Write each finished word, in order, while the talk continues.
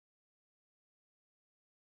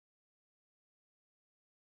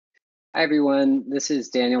Hi, everyone. This is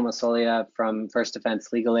Daniel Masolia from First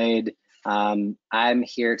Defense Legal Aid. I'm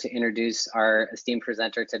here to introduce our esteemed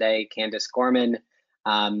presenter today, Candace Gorman,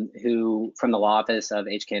 who from the law office of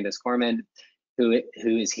H. Candace Gorman, who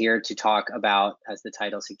is here to talk about, as the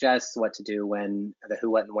title suggests, what to do when the who,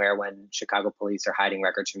 what, and where when Chicago police are hiding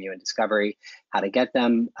records from you in discovery, how to get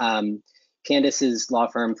them. Candace's law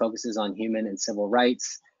firm focuses on human and civil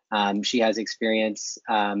rights. She has experience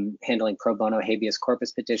handling pro bono habeas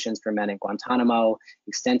corpus petitions for men in Guantanamo,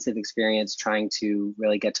 extensive experience trying to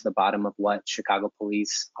really get to the bottom of what Chicago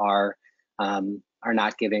police are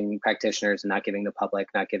not giving practitioners and not giving the public,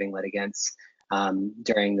 not giving litigants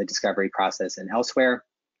during the discovery process and elsewhere.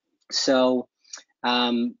 So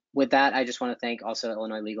with that, I just want to thank also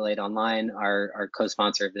Illinois Legal Aid Online, our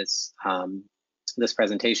co-sponsor of this this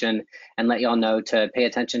presentation, and let you all know to pay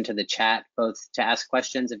attention to the chat, both to ask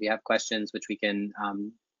questions if you have questions, which we can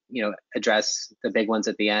address the big ones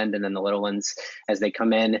at the end and then the little ones as they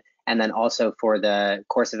come in, and then also for the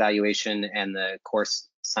course evaluation and the course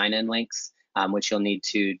sign-in links, which you'll need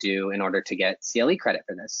to do in order to get CLE credit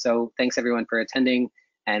for this. So thanks everyone for attending,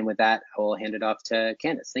 and with that, I will hand it off to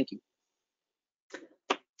Candace. Thank you.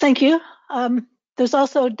 Thank you. There's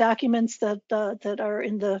also documents that are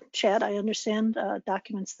in the chat, I understand,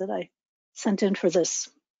 documents that I sent in for this.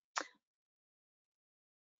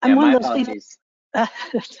 I'm one of those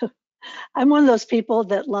people. I'm one of those people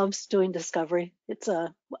that loves doing discovery. It's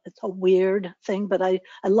a weird thing, but I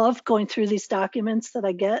love going through these documents that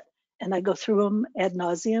I get, and I go through them ad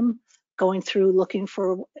nauseum, going through looking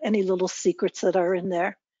for any little secrets that are in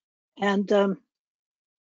there. And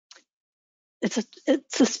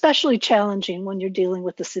it's especially challenging when you're dealing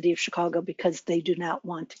with the city of Chicago because they do not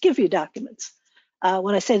want to give you documents.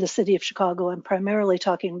 When I say the city of Chicago, I'm primarily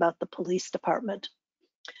talking about the police department.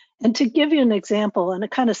 And to give you an example, and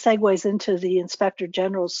it kind of segues into the Inspector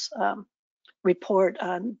General's report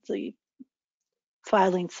on the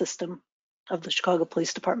filing system of the Chicago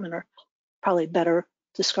Police Department, or probably better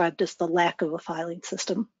described as the lack of a filing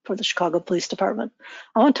system for the Chicago Police Department.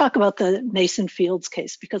 I want to talk about the Mason Fields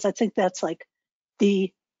case because I think that's like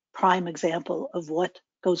the prime example of what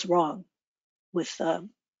goes wrong with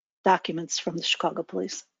documents from the Chicago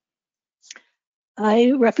Police.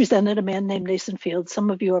 I represented a man named Mason Fields. Some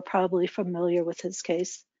of you are probably familiar with his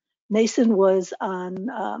case. Mason was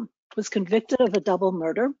convicted of a double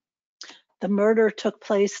murder. The murder took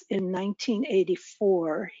place in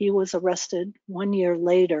 1984. He was arrested 1 year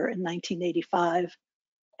later in 1985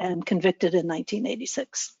 and convicted in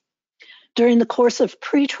 1986. During the course of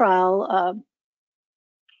pretrial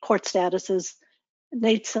court statuses,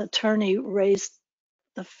 Nate's attorney raised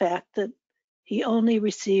the fact that he only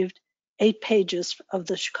received 8 pages of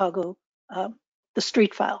the Chicago, the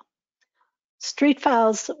street file. Street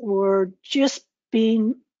files were just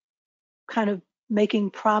being kind of making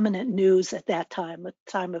prominent news at that time, at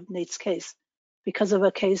the time of Nate's case, because of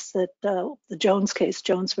a case that the Jones case,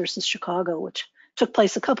 Jones versus Chicago, which took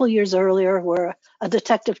place a couple years earlier, where a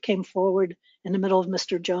detective came forward in the middle of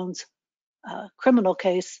Mr. Jones' criminal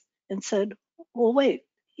case and said, well, wait,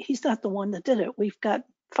 he's not the one that did it. We've got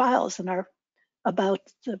files about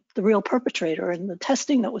the real perpetrator and the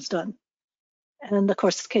testing that was done. And of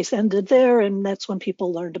course, the case ended there, and that's when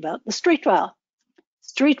people learned about the street file.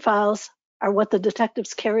 Street files are what the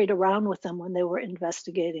detectives carried around with them when they were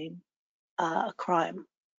investigating a crime.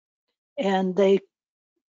 And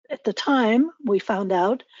at the time, we found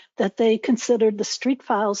out that they considered the street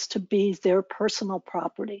files to be their personal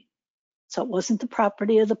property. So it wasn't the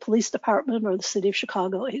property of the police department or the city of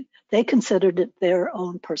Chicago. They considered it their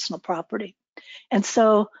own personal property. And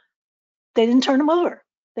so they didn't turn them over.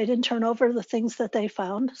 They didn't turn over the things that they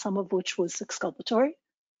found, some of which was exculpatory,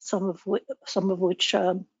 some of which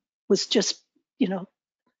was just,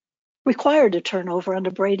 required to turn over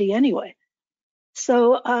under Brady anyway.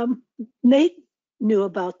 So Nate knew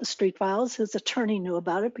about the street files. His attorney knew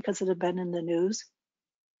about it because it had been in the news.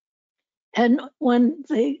 And when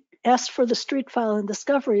they asked for the street file in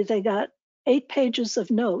discovery, they got 8 pages of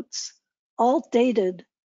notes, all dated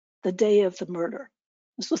the day of the murder.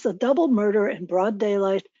 This was a double murder in broad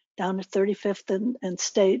daylight down at 35th and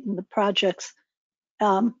State in the projects.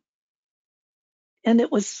 And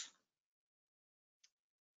it was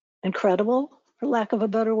incredible, for lack of a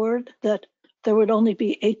better word, that there would only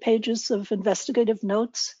be 8 pages of investigative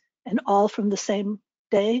notes and all from the same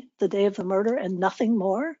day, the day of the murder, and nothing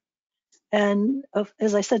more. And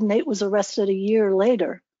as I said, Nate was arrested a year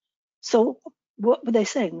later. So what were they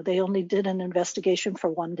saying? They only did an investigation for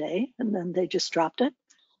 1 day and then they just dropped it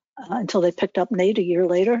until they picked up Nate a year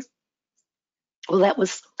later. Well, that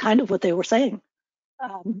was kind of what they were saying.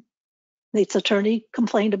 Nate's attorney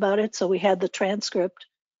complained about it, so we had the transcript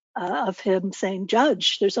of him saying,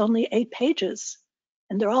 "Judge, there's only 8 pages,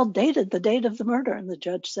 and they're all dated the date of the murder." And the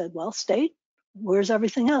judge said, "Well, state, where's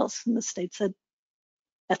everything else?" And the state said,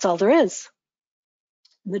 "That's all there is."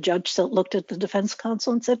 And the judge looked at the defense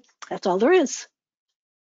counsel and said, "That's all there is."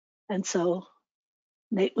 And so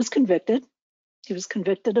Nate was convicted. He was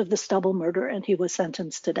convicted of the stubble murder, and he was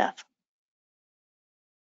sentenced to death.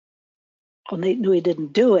 Well, Nate knew he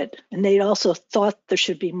didn't do it, and Nate also thought there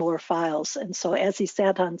should be more files. And so as he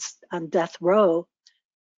sat on death row,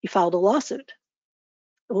 he filed a lawsuit.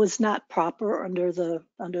 It was not proper under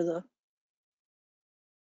the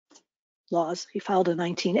laws. He filed in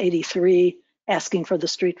 1983 asking for the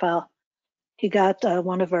street file. He got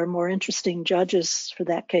one of our more interesting judges for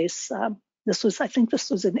that case. I think this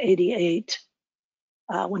was in 88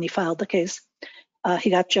 when he filed the case. He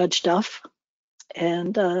got Judge Duff,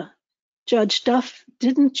 and Judge Duff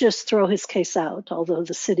didn't just throw his case out, although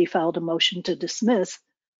the city filed a motion to dismiss.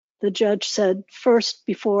 The judge said, first,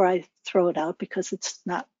 before I throw it out, because it's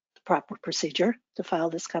not the proper procedure to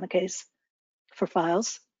file this kind of case for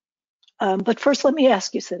files, but first let me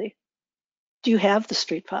ask you, city, do you have the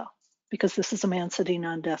street file? Because this is a man sitting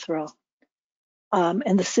on death row.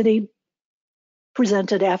 And the city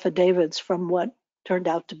presented affidavits from what turned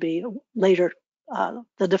out to be later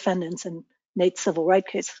the defendants in Nate's civil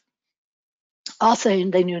rights case, all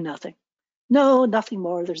saying they knew nothing. No, nothing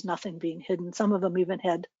more. There's nothing being hidden. Some of them even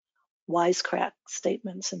had wisecrack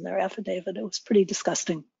statements in their affidavit. It was pretty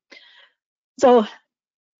disgusting. So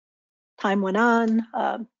time went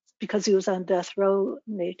on. Because he was on death row,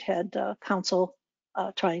 Nate had counsel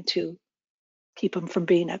trying to keep him from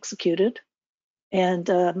being executed. And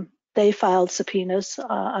they filed subpoenas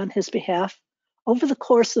on his behalf. Over the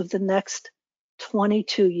course of the next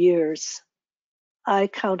 22 years, I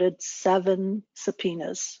counted 7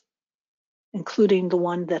 subpoenas, including the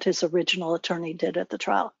one that his original attorney did at the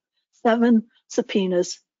trial. 7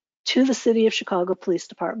 subpoenas to the City of Chicago Police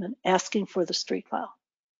Department asking for the street file.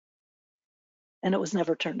 And it was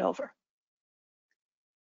never turned over.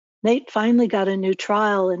 Nate finally got a new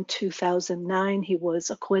trial in 2009. He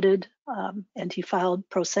was acquitted, and he filed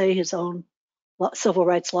pro se his own civil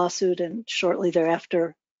rights lawsuit. And shortly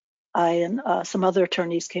thereafter, I and some other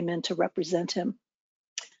attorneys came in to represent him.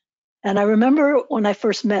 And I remember when I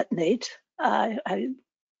first met Nate, I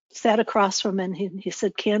sat across from him and he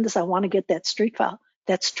said, "Candace, I want to get that street file.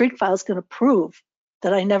 That street file is going to prove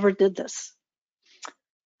that I never did this."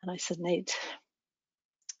 And I said, "Nate,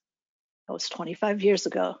 that was 25 years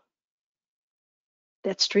ago.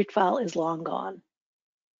 That street file is long gone.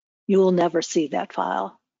 You will never see that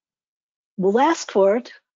file. We'll ask for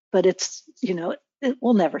it, but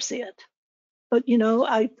we'll never see it." But,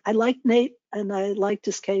 I liked Nate and I liked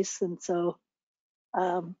his case. And so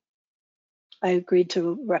I agreed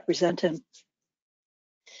to represent him.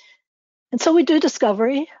 And so we do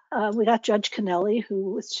discovery. We got Judge Kennelly,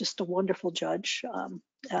 who was just a wonderful judge.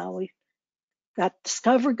 We got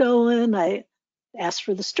discovery going. I asked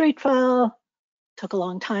for the street file. Took a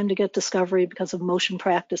long time to get discovery because of motion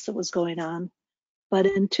practice that was going on. But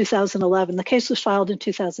in 2011, the case was filed in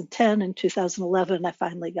 2010. In 2011, I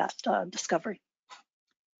finally got discovery.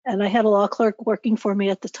 And I had a law clerk working for me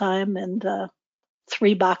at the time, and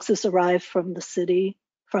 3 boxes arrived from the city,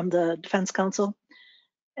 from the defense counsel.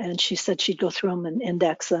 And she said she'd go through them and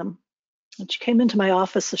index them. And she came into my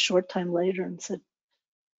office a short time later and said,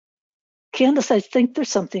 "Candace, I think there's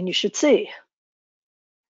something you should see."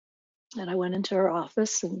 And I went into her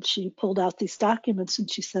office and she pulled out these documents and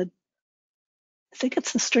she said, "I think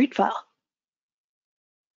it's the street file."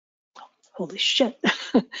 Holy shit.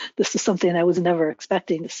 This is something I was never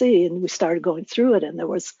expecting to see. And we started going through it, and there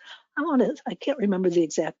was, I can't remember the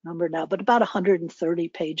exact number now, but about 130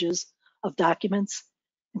 pages of documents,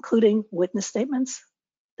 including witness statements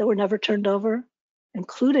that were never turned over,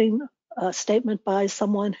 including a statement by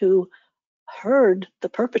someone who heard the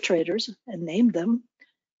perpetrators and named them,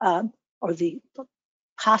 or the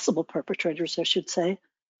possible perpetrators, I should say,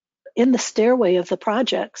 in the stairway of the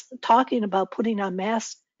projects, talking about putting on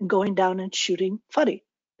masks and going down and shooting Fuddy.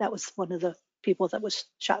 That was one of the people that was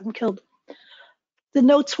shot and killed. The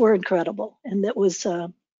notes were incredible, and it was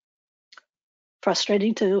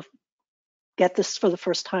frustrating to get this for the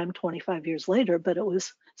first time 25 years later, but it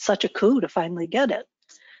was such a coup to finally get it.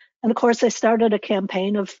 And of course, I started a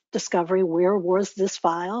campaign of discovery. Where was this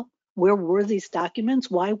file? Where were these documents?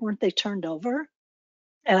 Why weren't they turned over?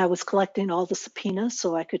 And I was collecting all the subpoenas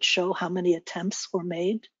so I could show how many attempts were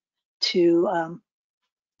made to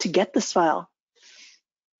get this file.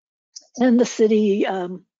 And the city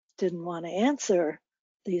didn't want to answer.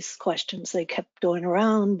 these questions. They kept going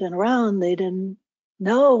around and around. They didn't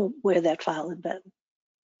know where that file had been.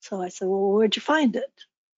 So I said, well, where'd you find it?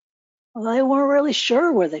 Well, they weren't really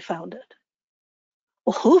sure where they found it.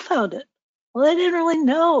 Well, who found it? Well, they didn't really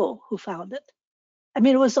know who found it. I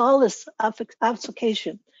mean, it was all this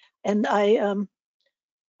obfuscation. And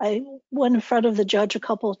I went in front of the judge a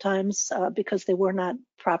couple of times because they were not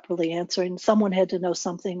properly answering. Someone had to know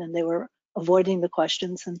something and they were avoiding the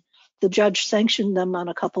questions. And the judge sanctioned them on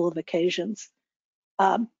a couple of occasions.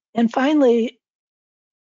 And finally,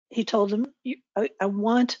 he told them, I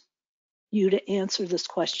want you to answer this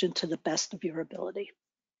question to the best of your ability.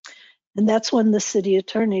 And that's when the city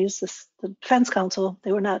attorneys, the defense counsel,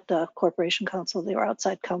 they were not the corporation counsel, they were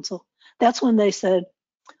outside counsel. That's when they said,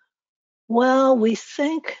 well, we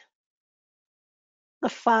think the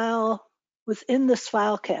file was in this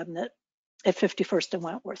file cabinet at 51st and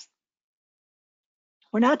Wentworth.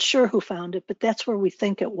 We're not sure who found it, but that's where we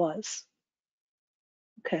think it was.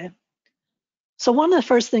 Okay. So one of the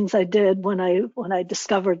first things I did when I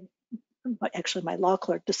discovered, actually my law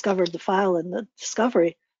clerk discovered the file in the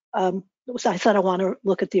discovery, was I said I want to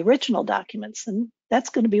look at the original documents, and that's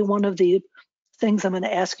going to be one of the things I'm going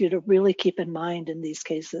to ask you to really keep in mind in these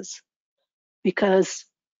cases, because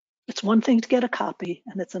it's one thing to get a copy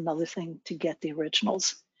and it's another thing to get the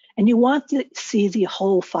originals. And you want to see the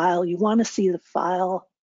whole file. You want to see the file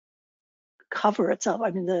cover itself.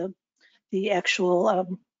 I mean, the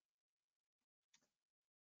actual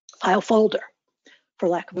file folder, for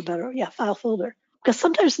lack of a better, file folder. Because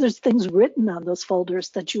sometimes there's things written on those folders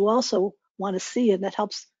that you also want to see, and that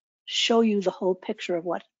helps show you the whole picture of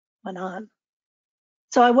what went on.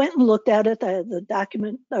 So I went and looked at it. The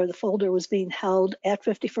document or the folder was being held at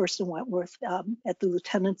 51st and Wentworth at the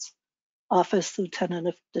lieutenant's office, lieutenant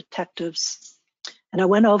of detectives. And I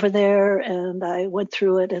went over there and I went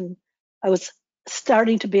through it, and I was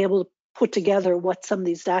starting to be able to put together what some of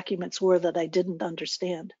these documents were that I didn't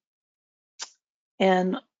understand.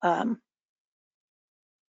 And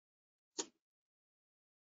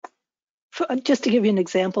just to give you an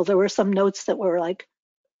example, there were some notes that were like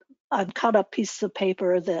on cut up pieces of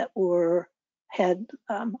paper that had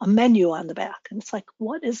a menu on the back. And it's like,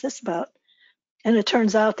 what is this about? And it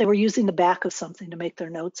turns out they were using the back of something to make their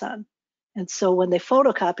notes on. And so when they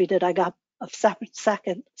photocopied it, I got a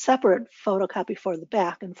separate photocopy for the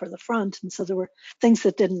back and for the front. And so there were things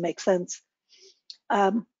that didn't make sense.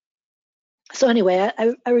 So anyway,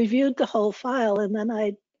 I reviewed the whole file, and then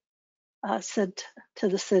I said to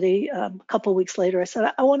the city a couple weeks later, I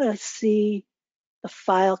said, I want to see the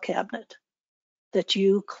file cabinet that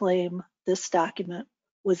you claim this document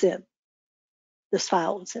was in. This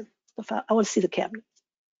file was in. I want to see the cabinet.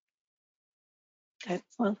 Okay.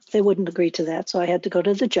 Well, they wouldn't agree to that, so I had to go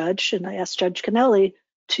to the judge, and I asked Judge Kennelly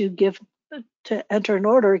to enter an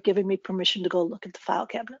order giving me permission to go look at the file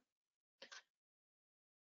cabinet,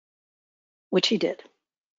 which he did.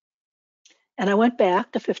 And I went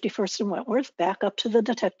back to 51st and Wentworth, back up to the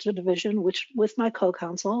detective division, with my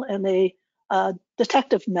co-counsel, and a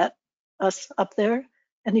detective met us up there,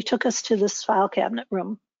 and he took us to this file cabinet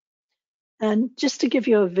room. And just to give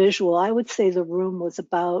you a visual, I would say the room was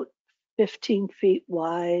about 15 feet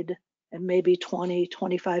wide and maybe 20,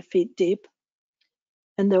 25 feet deep.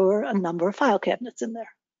 And there were a number of file cabinets in there.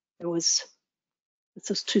 This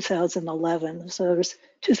was 2011. So there was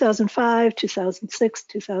 2005, 2006,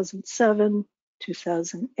 2007,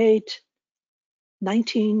 2008,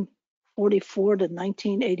 1944 to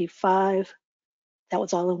 1985. That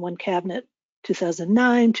was all in one cabinet.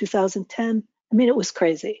 2009, 2010. I mean, it was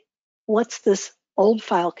crazy. What's this old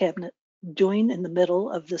file cabinet doing in the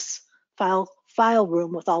middle of this file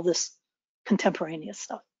room with all this contemporaneous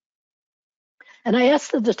stuff? And I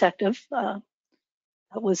asked the detective that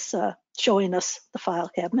was showing us the file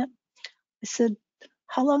cabinet. I said,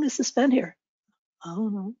 how long has this been here? I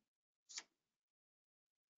don't know.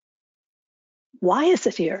 Why is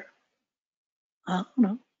it here? I don't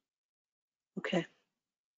know. Okay.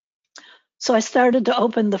 So I started to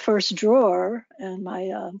open the first drawer, and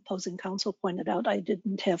my opposing counsel pointed out I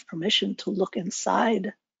didn't have permission to look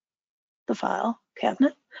inside the file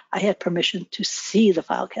cabinet. I had permission to see the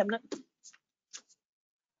file cabinet.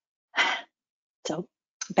 So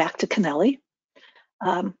back to Kennelly.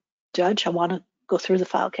 Judge, I want to go through the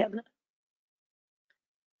file cabinet.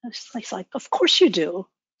 He's like, of course you do.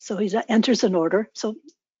 So he enters an order. So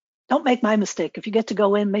don't make my mistake. If you get to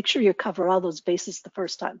go in, make sure you cover all those bases the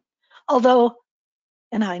first time. Although,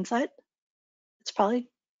 in hindsight, it's probably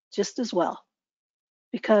just as well.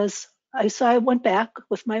 Because I went back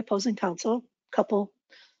with my opposing counsel a couple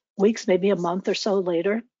weeks, maybe a month or so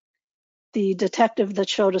later, The detective that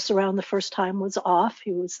showed us around the first time was off.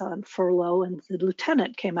 He was on furlough, and the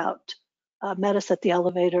lieutenant came out, met us at the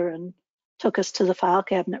elevator, and took us to the file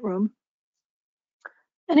cabinet room.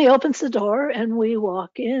 And he opens the door, and we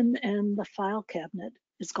walk in, and the file cabinet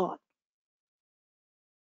is gone.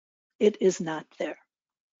 It is not there.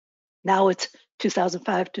 Now it's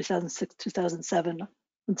 2005, 2006, 2007,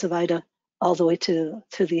 and Savida, all the way to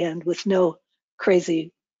the end, with no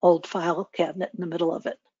crazy old file cabinet in the middle of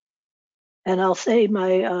it. And I'll say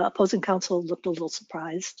my opposing counsel looked a little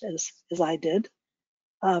surprised, as I did.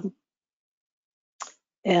 And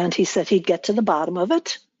he said he'd get to the bottom of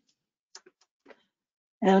it.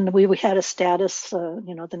 And we had a status,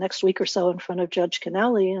 the next week or so in front of Judge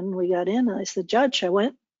Kennelly, and we got in, and I said, Judge, I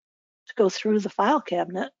went to go through the file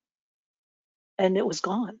cabinet, and it was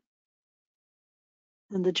gone.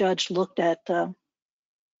 And the judge looked at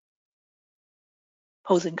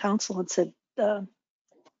opposing counsel and said,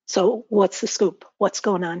 so what's the scoop? What's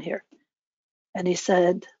going on here? And he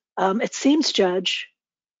said, it seems, Judge,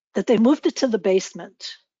 that they moved it to the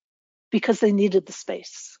basement because they needed the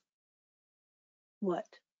space. What?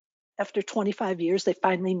 After 25 years, they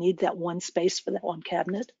finally need that one space for that one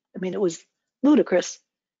cabinet? I mean, it was ludicrous.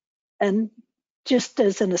 And just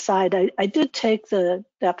as an aside, I did take the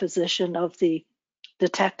deposition of the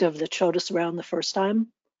detective that showed us around the first time,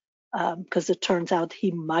 because it turns out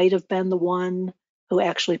he might have been the one who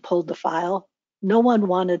actually pulled the file. No one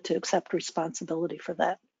wanted to accept responsibility for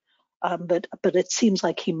that, but it seems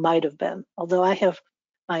like he might have been, although I have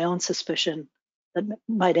my own suspicion that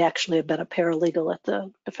might actually have been a paralegal at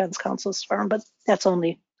the defense counsel's firm, but that's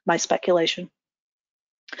only my speculation.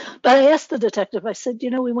 But I asked the detective, I said,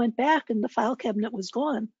 we went back and the file cabinet was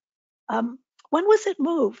gone. When was it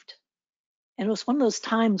moved? And it was one of those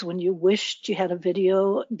times when you wished you had a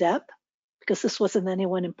video dep, because this wasn't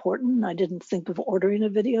anyone important. I didn't think of ordering a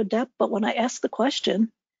video dep, but when I asked the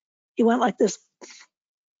question, he went like this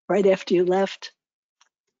right after you left.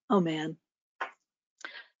 Oh man.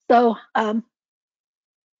 So it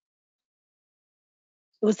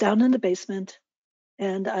was down in the basement,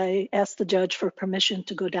 and I asked the judge for permission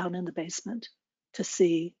to go down in the basement to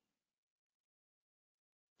see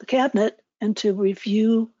the cabinet and to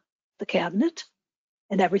review the cabinet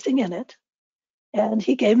and everything in it. And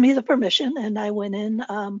he gave me the permission, and I went in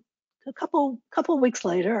a couple of weeks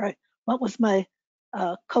later. I went with my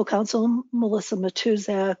co-counsel, Melissa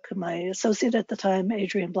Matuzak, my associate at the time,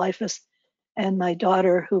 Adrian Blyfus, and my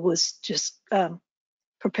daughter, who was just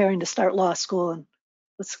preparing to start law school and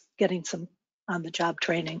was getting some on-the-job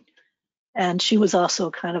training. And she was also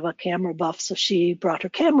kind of a camera buff, so she brought her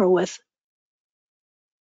camera with,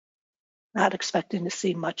 not expecting to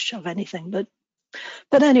see much of anything.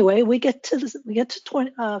 But anyway, we get to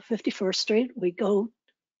 51st Street. We go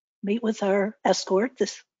meet with our escort,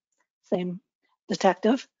 this same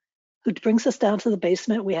detective, who brings us down to the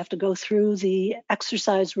basement. We have to go through the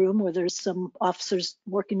exercise room where there's some officers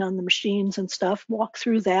working on the machines and stuff, walk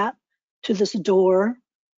through that to this door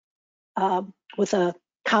with a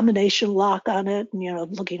combination lock on it,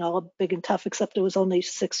 and, looking all big and tough, except it was only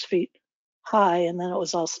 6 feet high, and then it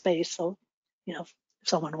was all space. So, if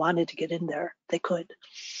someone wanted to get in there, they could.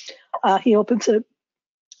 He opens it,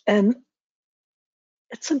 and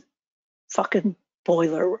it's a fucking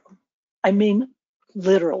boiler room. I mean,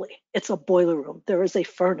 literally, it's a boiler room. There is a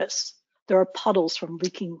furnace. There are puddles from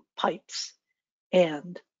leaking pipes.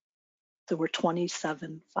 And there were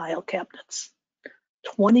 27 file cabinets.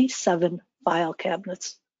 27 file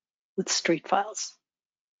cabinets with street files.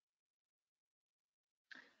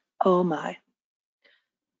 Oh my.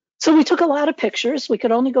 So we took a lot of pictures. We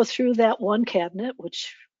could only go through that one cabinet,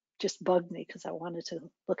 which just bugged me because I wanted to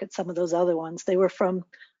look at some of those other ones. They were from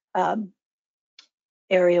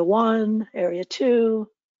Area 1, Area 2,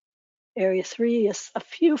 Area 3, a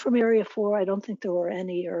few from Area 4. I don't think there were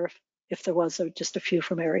any, or if there was, just a few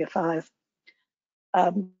from Area 5.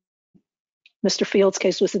 Mr. Field's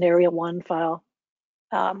case was an Area 1 file.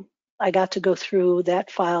 I got to go through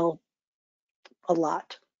that file a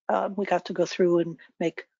lot. We got to go through and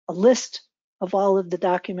make a list of all of the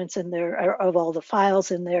documents in there, of all the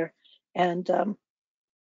files in there, and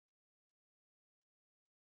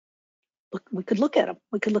we could look at them.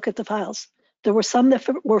 We could look at the files. There were some that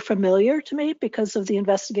were familiar to me because of the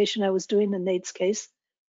investigation I was doing in Nate's case.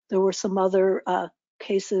 There were some other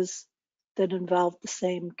cases that involved the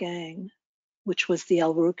same gang, which was the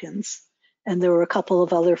Al Rukins. And there were a couple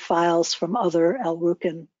of other files from other Al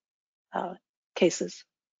Rukin cases.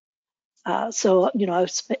 So,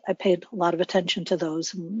 I paid a lot of attention to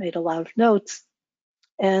those and made a lot of notes.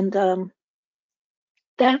 And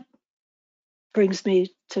that brings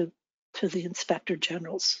me to the Inspector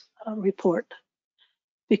General's report,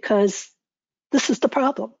 because this is the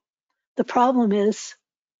problem. The problem is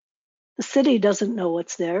the city doesn't know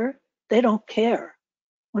what's there. They don't care.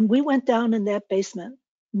 When we went down in that basement,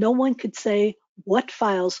 no one could say what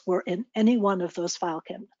files were in any one of those file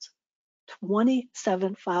cabinets.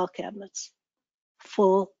 27 file cabinets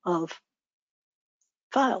full of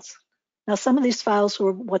files. Now, some of these files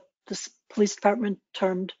were what the police department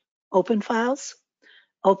termed open files.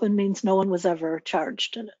 Open means no one was ever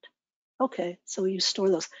charged in it. Okay, so you store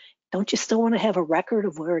those. Don't you still want to have a record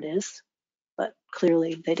of where it is? But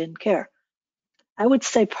clearly they didn't care. I would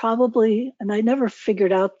say probably, and I never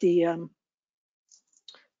figured out the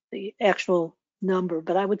actual number,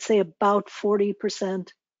 but I would say about 40%,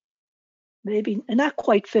 maybe not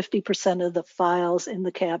quite 50% of the files in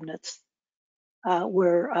the cabinets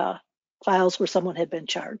were files where someone had been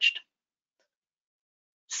charged.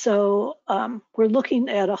 So we're looking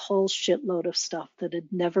at a whole shitload of stuff that had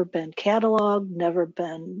never been cataloged, never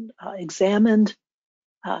been examined,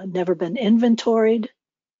 never been inventoried.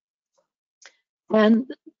 And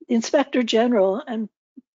the Inspector General, and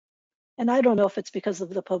I don't know if it's because of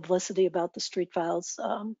the publicity about the street files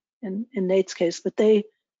in Nate's case, but they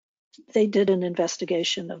did an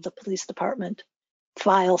investigation of the police department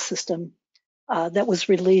file system that was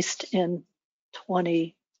released in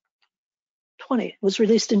 2020. It was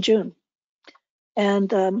released in June.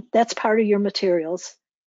 And that's part of your materials.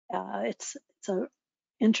 It's an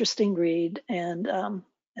interesting read, and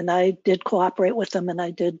I did cooperate with them, and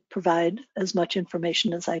I did provide as much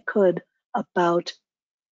information as I could about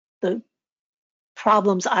the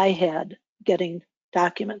problems I had getting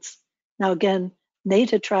documents. Now, again,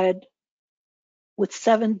 Nate had tried with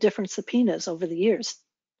 7 different subpoenas over the years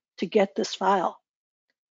to get this file.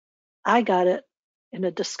 I got it in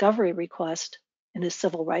a discovery request in his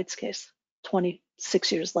civil rights case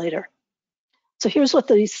 26 years later. So here's what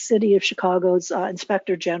the City of Chicago's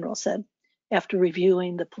Inspector General said after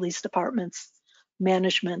reviewing the police department's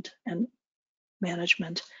management and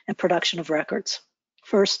production of records.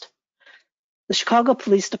 First, the Chicago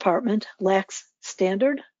Police Department lacks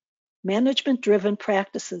standard, management-driven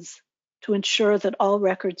practices to ensure that all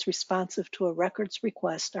records responsive to a records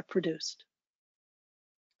request are produced.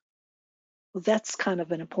 Well, that's kind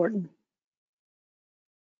of an important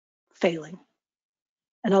failing.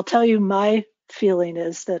 And I'll tell you, my feeling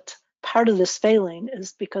is that part of this failing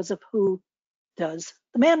is because of who does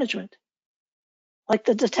the management. Like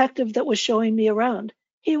the detective that was showing me around,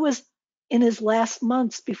 he was in his last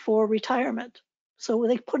months before retirement. So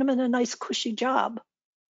they put him in a nice cushy job.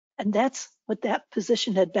 And that's what that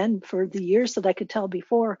position had been for the years that I could tell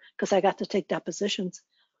before, because I got to take depositions.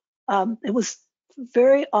 It was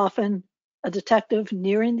very often a detective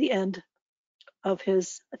nearing the end of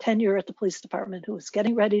his tenure at the police department who was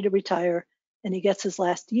getting ready to retire, and he gets his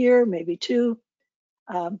last year, maybe 2,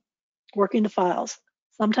 working the files.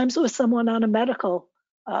 Sometimes it was someone on a medical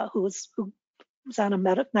who was on a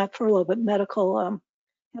not furlough, but medical,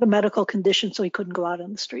 had a medical condition, so he couldn't go out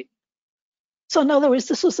on the street. So in other words,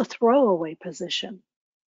 this was a throwaway position.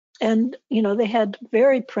 And, they had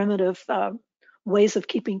very primitive ways of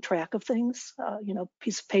keeping track of things.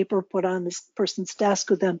 Piece of paper put on this person's desk,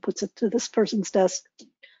 who then puts it to this person's desk.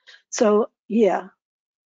 So yeah,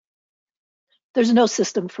 there's no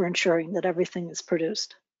system for ensuring that everything is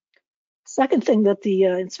produced. Second thing that the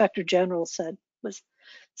Inspector General said was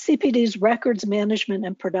CPD's records management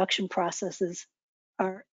and production processes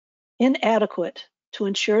are inadequate to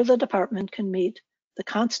ensure the department can meet the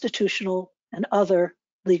constitutional and other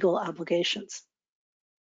legal obligations.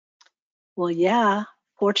 Well, yeah,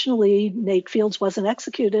 fortunately, Nate Fields wasn't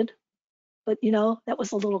executed, but that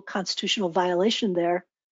was a little constitutional violation there,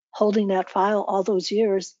 holding that file all those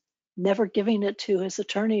years, never giving it to his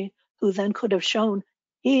attorney, who then could have shown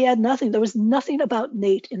he had nothing. There was nothing about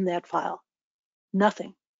Nate in that file,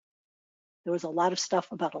 nothing. There was a lot of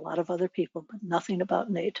stuff about a lot of other people, but nothing about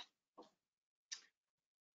Nate.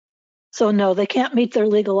 So no, they can't meet their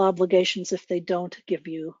legal obligations if they don't give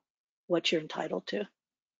you what you're entitled to.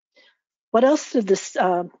 What else did this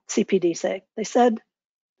CPD say? They said,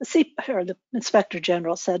 the Inspector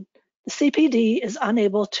General said, the CPD is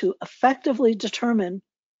unable to effectively determine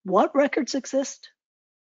what records exist,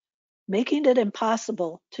 making it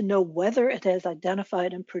impossible to know whether it has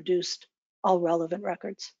identified and produced all relevant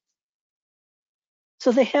records.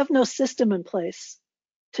 So they have no system in place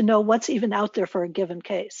to know what's even out there for a given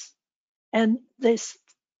case. And the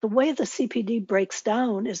way the CPD breaks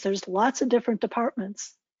down is there's lots of different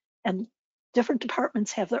departments, and different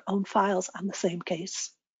departments have their own files on the same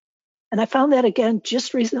case. And I found that again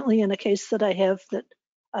just recently in a case that I have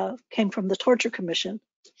that came from the Torture Commission.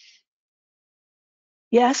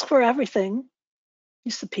 You ask for everything,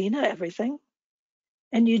 you subpoena everything,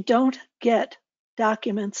 and you don't get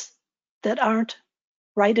documents that aren't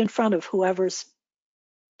right in front of whoever's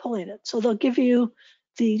pulling it. So they'll give you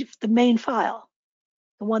the main file,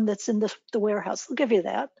 the one that's in the warehouse. They'll give you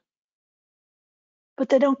that. But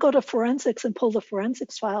they don't go to forensics and pull the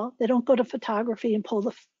forensics file. They don't go to photography and pull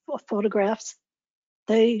the photographs.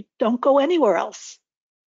 They don't go anywhere else.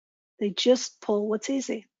 They just pull what's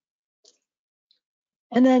easy.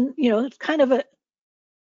 And then, it's kind of a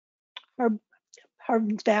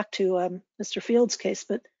harkens back to Mr. Field's case,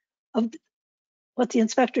 but of what the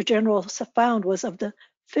Inspector General found was of the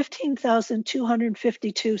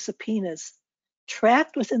 15,252 subpoenas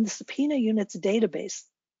tracked within the subpoena unit's database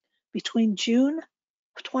between June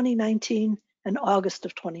of 2019 and August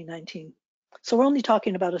of 2019. So we're only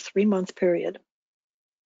talking about a 3-month period.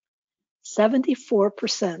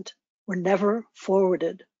 74% were never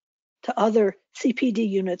forwarded to other CPD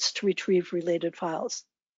units to retrieve related files.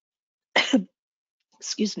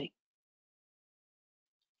 Excuse me.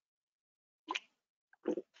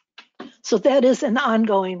 So that is an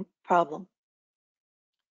ongoing problem.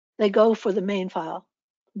 They go for the main file,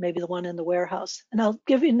 maybe the one in the warehouse. And I'll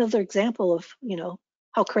give you another example of,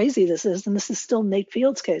 how crazy this is. And this is still Nate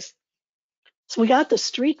Field's case. So we got the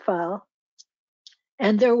street file,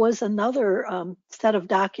 and there was another set of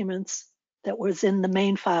documents that was in the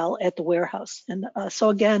main file at the warehouse. And so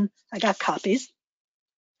again, I got copies,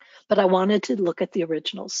 but I wanted to look at the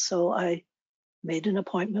originals. So I made an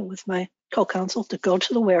appointment with my co-counsel to go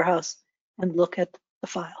to the warehouse and look at the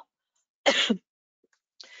file.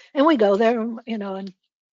 And we go there, and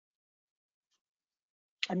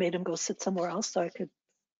I made him go sit somewhere else so I could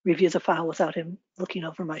review the file without him looking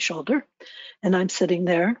over my shoulder. And I'm sitting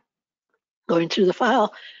there going through the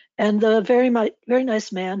file, and the very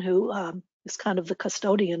nice man who is kind of the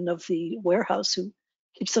custodian of the warehouse, who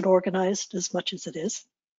keeps it organized as much as it is,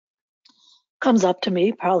 comes up to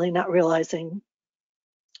me, probably not realizing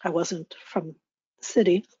I wasn't from the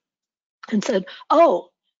city, and said, "Oh,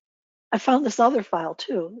 I found this other file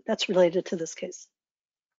too that's related to this case."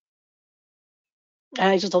 And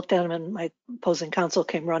I just looked at him, and my opposing counsel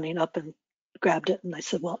came running up and grabbed it, and I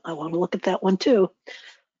said, "Well, I want to look at that one too."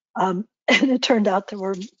 And it turned out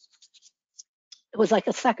it was like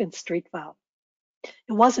a second street file.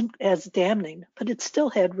 It wasn't as damning, but it still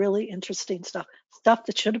had really interesting stuff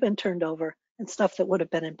that should have been turned over, and stuff that would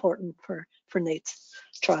have been important for Nate's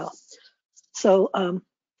trial. So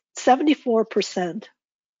 74%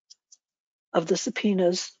 of the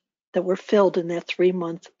subpoenas that were filled in that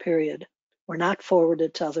 3-month period were not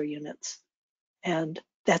forwarded to other units. And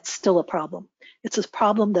that's still a problem. It's a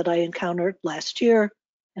problem that I encountered last year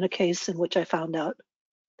in a case in which I found out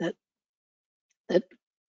that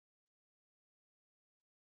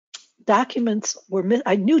documents were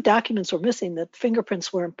I knew documents were missing, that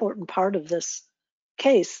fingerprints were an important part of this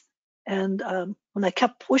case. And when I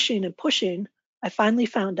kept pushing and pushing, I finally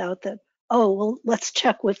found out that, oh, well, let's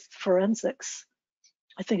check with forensics.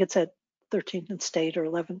 I think it's at 13th and State or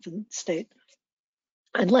 11th and State.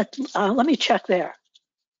 And let me check there.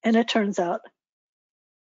 And it turns out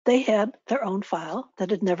they had their own file that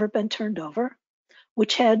had never been turned over,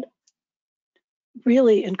 which had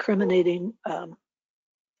really incriminating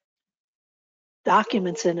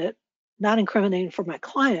documents in it, not incriminating for my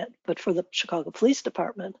client, but for the Chicago Police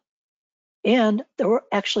Department. And there were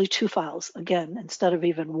actually 2 files, again, instead of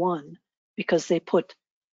even one, because they put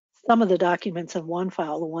some of the documents in one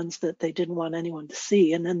file, the ones that they didn't want anyone to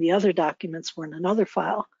see, and then the other documents were in another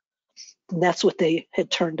file. And that's what they had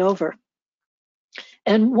turned over.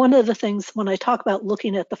 And one of the things, when I talk about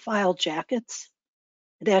looking at the file jackets,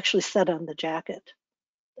 it actually said on the jacket,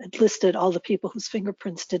 it listed all the people whose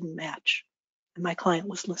fingerprints didn't match. And my client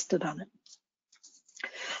was listed on it.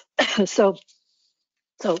 So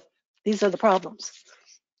these are the problems.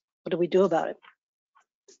 What do we do about it?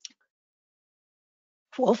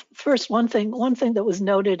 Well, first, one thing that was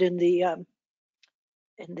noted in the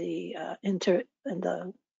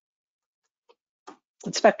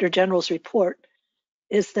Inspector General's report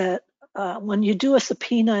is that when you do a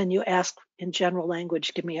subpoena and you ask in general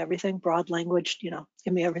language, give me everything, broad language,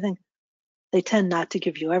 give me everything, they tend not to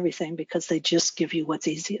give you everything because they just give you what's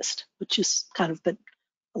easiest, which is kind of been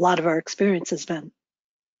a lot of our experience has been.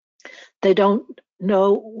 They don't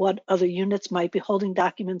know what other units might be holding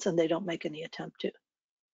documents, and they don't make any attempt to.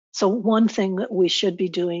 So one thing that we should be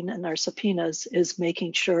doing in our subpoenas is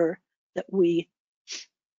making sure that we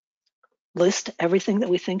list everything that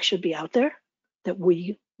we think should be out there, that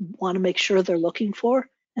we want to make sure they're looking for,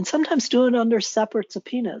 and sometimes do it under separate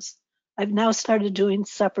subpoenas. I've now started doing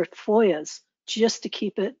separate FOIAs just to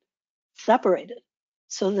keep it separated.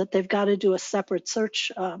 so that they've got to do a separate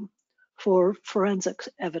search for forensic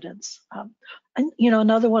evidence. And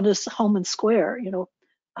another one is home and square.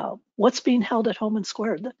 What's being held at home and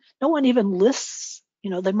square? No one even lists.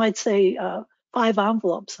 They might say 5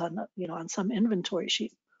 envelopes on on some inventory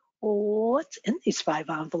sheet. Well, what's in these 5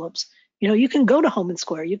 envelopes? You can go to home and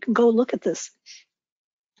square. You can go look at this,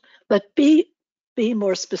 but be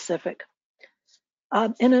more specific.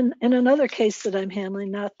 In another case that I'm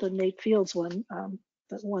handling, not the Nate Fields one,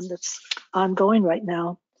 but one that's ongoing right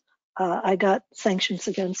now, I got sanctions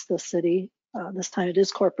against the city. This time it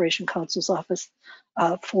is Corporation Counsel's Office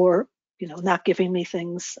for not giving me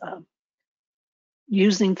things,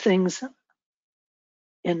 using things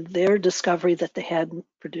in their discovery that they hadn't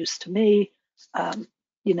produced to me.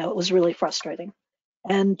 It was really frustrating.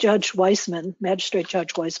 And Judge Weissman, Magistrate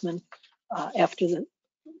Judge Weissman, after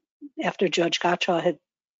Judge Gottschall had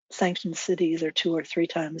sanctioned the city either 2 or 3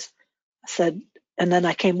 times, said, and then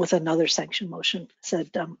I came with another sanction motion, said,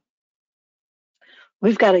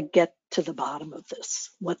 we've got to get to the bottom of this.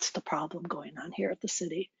 What's the problem going on here at the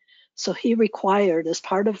city? So he required, as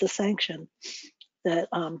part of the sanction, that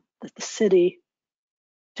the city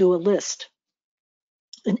do a list,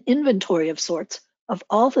 an inventory of sorts, of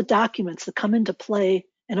all the documents that come into play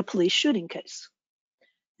in a police shooting case.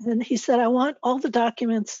 And he said, I want all the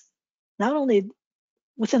documents, not only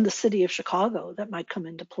within the city of Chicago that might come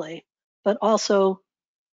into play, but also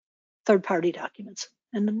third-party documents.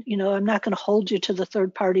 And, I'm not going to hold you to the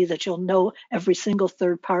third party that you'll know every single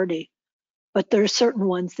third party, but there are certain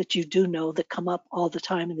ones that you do know that come up all the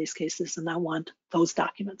time in these cases, and I want those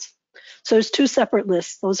documents. So there's 2 separate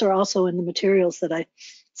lists. Those are also in the materials that I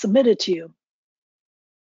submitted to you.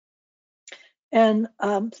 And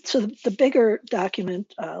so the bigger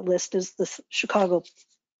document list is the Chicago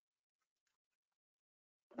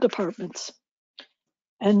departments.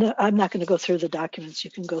 And I'm not going to go through the documents.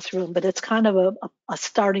 You can go through them, but it's kind of a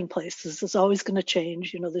starting place. This is always going to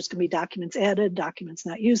change. There's going to be documents added, documents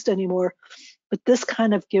not used anymore. But this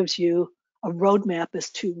kind of gives you a roadmap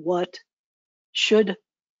as to what should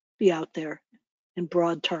be out there in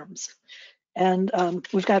broad terms. And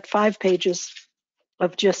we've got 5 pages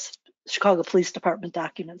of just Chicago Police Department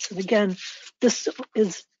documents. And again, this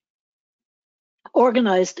is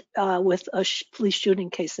organized with a police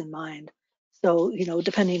shooting case in mind. So,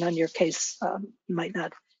 depending on your case, you might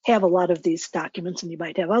not have a lot of these documents, and you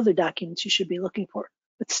might have other documents you should be looking for.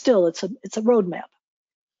 But still, it's a roadmap.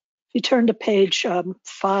 If you turn to page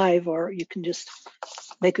 5, or you can just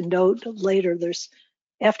make a note later,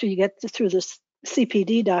 after you get through this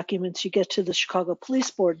CPD documents, you get to the Chicago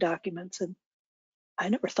Police Board documents. And I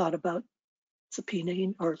never thought about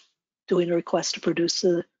subpoenaing or doing a request to produce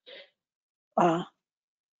the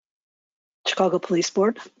Chicago Police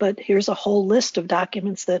Board, but here's a whole list of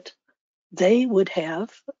documents that they would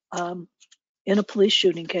have in a police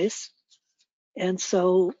shooting case. And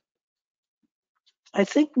so I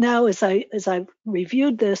think now, as I've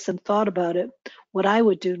reviewed this and thought about it, what I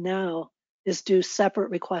would do now is do separate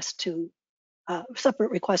requests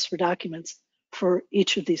for documents for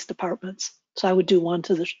each of these departments. So I would do one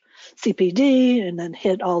to the CPD and then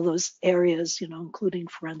hit all those areas, including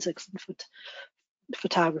forensics and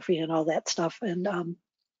photography and all that stuff, and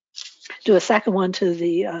do a second one to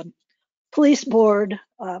the police board,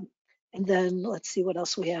 and then let's see what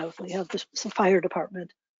else we have. We have the fire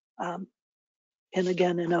department, and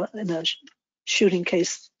again, in a shooting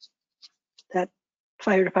case, that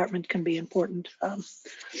fire department can be important.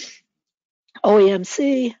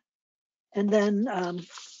 OEMC, and then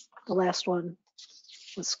the last one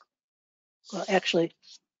was, well, actually,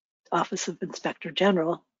 Office of Inspector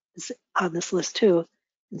General is on this list too.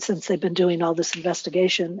 And since they've been doing all this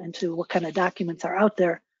investigation into what kind of documents are out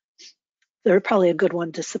there, they're probably a good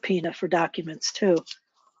one to subpoena for documents too.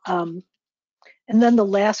 And then the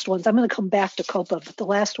last ones, I'm going to come back to COPA, but the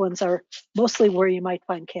last ones are mostly where you might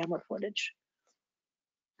find camera footage.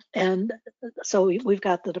 And so we've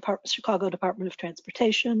got the Chicago Department of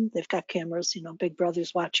Transportation. They've got cameras, Big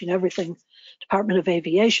Brother's watching everything. Department of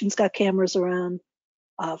Aviation's got cameras around.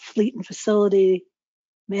 Fleet and Facility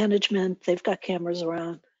Management, they've got cameras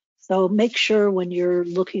around. So make sure when you're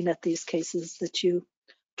looking at these cases that you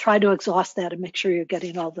try to exhaust that and make sure you're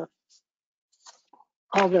getting all the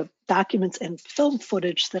documents and film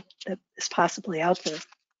footage that is possibly out there.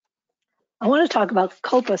 I want to talk about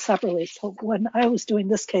COPA separately. So when I was doing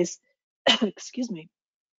this case, excuse me.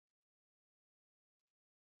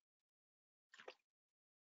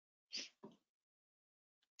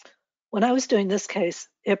 When I was doing this case,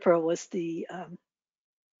 IPRA was the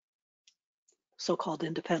so-called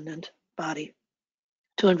independent body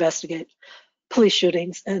to investigate police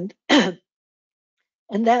shootings, and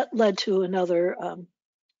And that led to another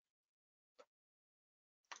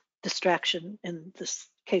distraction in this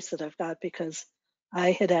case that I've got, because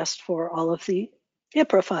I had asked for all of the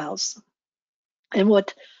IPRA files. And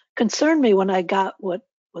what concerned me when I got what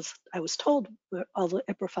I was told were all the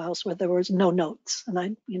IPRA files, where there was no notes. And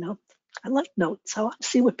I like notes. I want to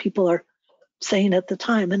see what people are saying at the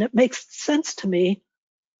time. And it makes sense to me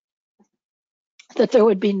that there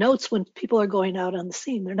would be notes when people are going out on the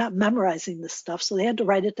scene. They're not memorizing this stuff, so they had to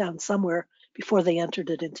write it down somewhere before they entered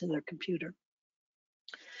it into their computer.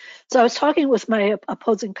 So I was talking with my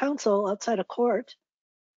opposing counsel outside of court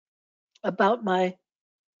about my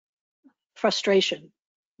frustration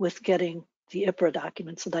with getting the IPRA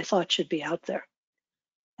documents that I thought should be out there.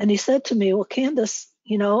 And he said to me, well, Candace,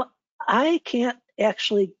 I can't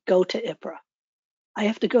actually go to IPRA. I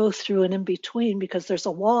have to go through an in-between, because there's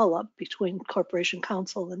a wall up between Corporation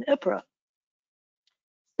Counsel and IPRA.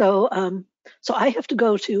 So I have to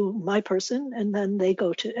go to my person, and then they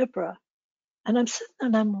go to IPRA. And I'm sitting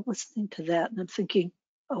and I'm listening to that, and I'm thinking,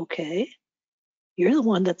 okay, you're the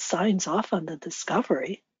one that signs off on the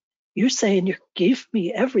discovery. You're saying you give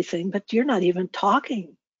me everything, but you're not even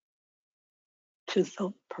talking to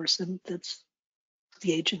the person that's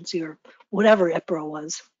the agency or whatever IPRA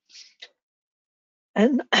was.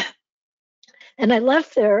 And I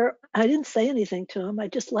left there. I didn't say anything to him. I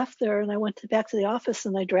just left there, and I went back to the office,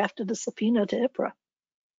 and I drafted a subpoena to IPRA.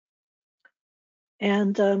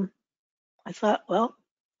 And I thought, well,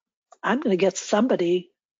 I'm going to get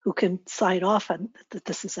somebody who can sign off on that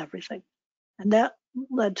this is everything. And that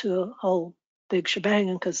led to a whole big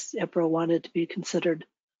shebang, because IPRA wanted to be considered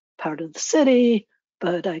part of the city.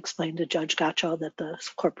 But I explained to Judge Gottschall that the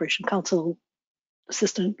Corporation Counsel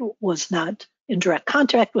assistant was not in direct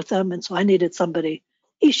contact with them, and so I needed somebody.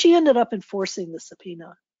 She ended up enforcing the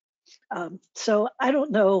subpoena. So I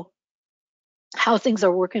don't know how things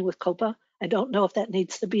are working with COPA. I don't know if that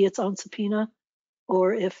needs to be its own subpoena,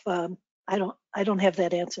 or if I don't have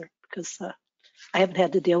that answer, because I haven't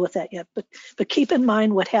had to deal with that yet. But keep in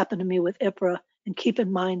mind what happened to me with IPRA, and keep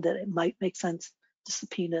in mind that it might make sense to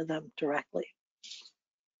subpoena them directly.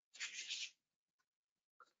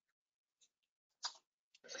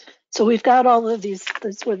 So we've got all of these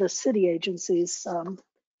were the city agencies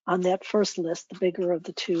on that first list, the bigger of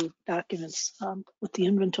the two documents with the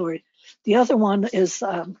inventory. The other one is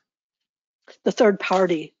the third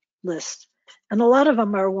party list. And a lot of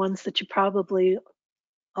them are ones that you probably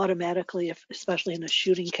automatically, especially in a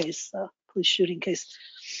shooting case, police shooting case,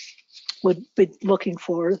 would be looking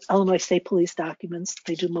for. Illinois State Police documents.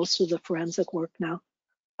 They do most of the forensic work now.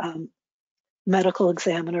 Medical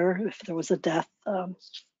examiner, if there was a death,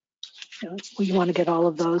 you want to get all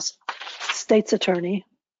of those. State's attorney,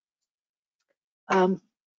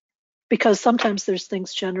 because sometimes there's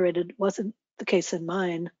things generated, wasn't the case in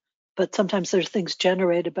mine, but sometimes there's things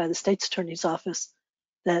generated by the state's attorney's office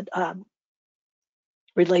that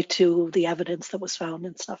relate to the evidence that was found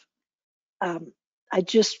and stuff. I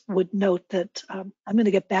just would note that I'm going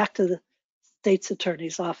to get back to the state's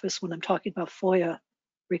attorney's office when I'm talking about FOIA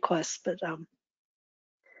requests, but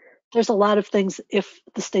there's a lot of things. If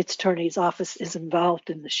the state's attorney's office is involved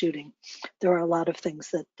in the shooting, there are a lot of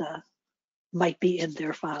things that might be in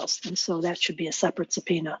their files, and so that should be a separate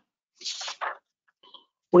subpoena.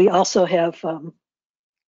 We also have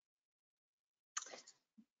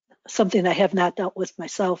something I have not dealt with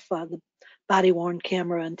myself, the body-worn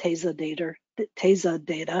camera and taser data.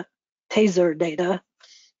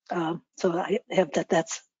 So I have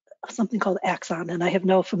that's something called Axon, and I have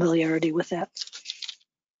no familiarity with that.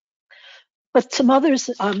 But some others,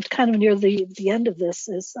 kind of near the end of this,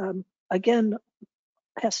 is again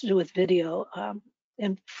has to do with video,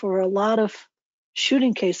 and for a lot of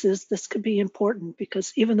shooting cases, this could be important,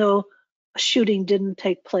 because even though a shooting didn't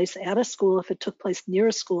take place at a school, if it took place near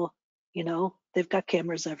a school, they've got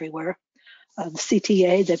cameras everywhere. The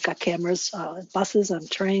CTA, they've got cameras on buses, on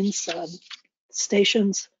trains,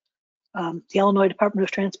 stations. The Illinois Department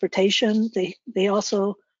of Transportation, they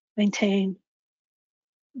also maintain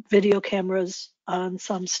video cameras on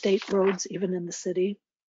some state roads, even in the city.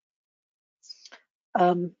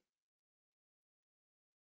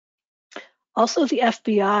 Also, the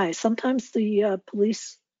FBI. Sometimes the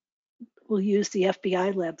police will use the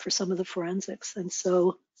FBI lab for some of the forensics. And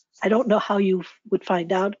so I don't know how you would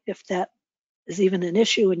find out if that is even an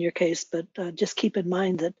issue in your case, but just keep in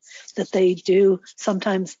mind that they do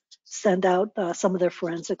sometimes send out some of their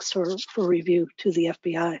forensics for review to the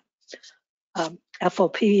FBI.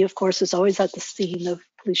 FOP, of course, is always at the scene of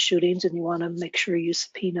police shootings, and you want to make sure you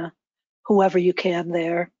subpoena whoever you can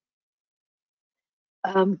there.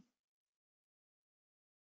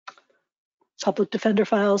 public defender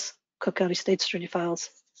files, Cook County State's Attorney files.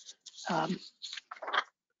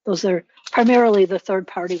 Those are primarily the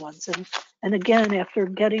third-party ones. And again, after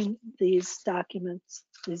getting these documents,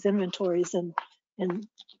 these inventories, and in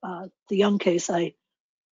the Young case, I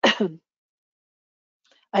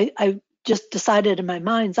just decided in my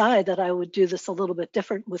mind's eye that I would do this a little bit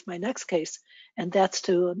different with my next case, and that's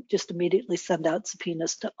to just immediately send out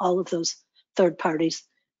subpoenas to all of those third parties.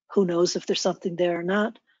 Who knows if there's something there or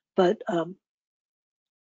not, but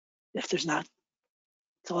if there's not,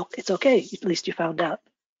 it's okay. At least you found out.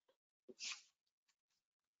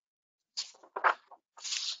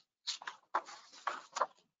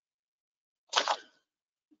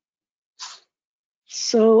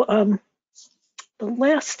 So the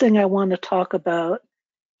last thing I want to talk about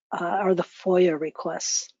are the FOIA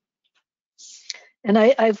requests. And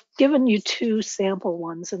I've given you two sample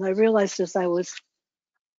ones, and I realized as I was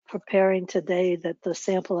preparing today that the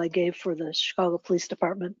sample I gave for the Chicago Police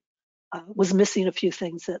Department was missing a few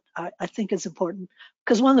things that I think is important.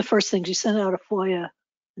 Because one of the first things, you send out a FOIA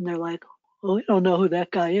and they're like, well, we don't know who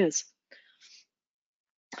that guy is.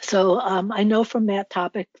 So I know from that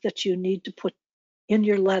topic that you need to put in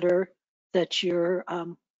your letter that you're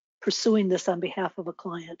pursuing this on behalf of a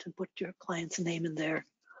client, and put your client's name in there.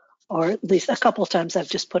 Or at least a couple of times I've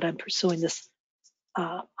just put I'm pursuing this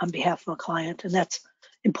on behalf of a client, and that's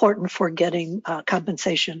important for getting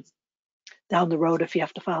compensation down the road if you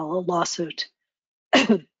have to file a lawsuit.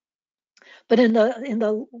 But in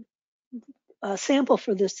the sample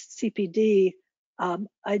for this CPD,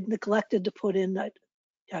 I neglected to put in. I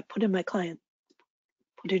put in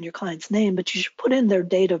your client's name, but you should put in their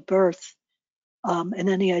date of birth and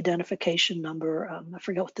any identification number. I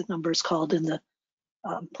forget what the number is called in the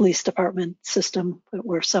police department system,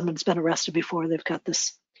 where someone's been arrested before. They've got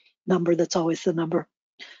this number that's always the number.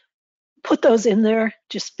 Put those in there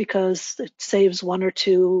just because it saves one or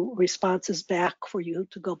two responses back for you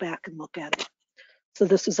to go back and look at it. So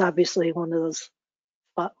this is obviously one of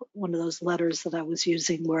those letters that I was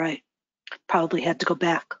using where I probably had to go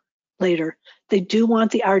back later. They do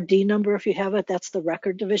want the RD number if you have it. That's the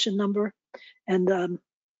record division number. And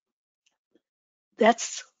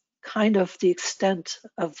that's kind of the extent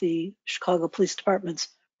of the Chicago Police Department's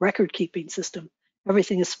record keeping system.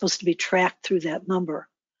 Everything is supposed to be tracked through that number.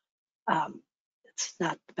 It's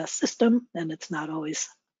not the best system, and it's not always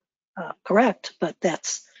correct, but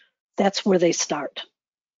that's where they start.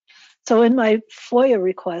 So in my FOIA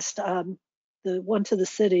request, the one to the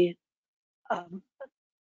city,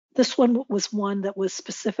 this one was one that was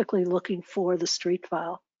specifically looking for the street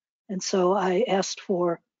file. And so I asked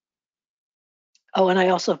for, and I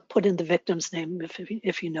also put in the victim's name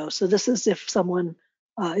if you know. So this is if someone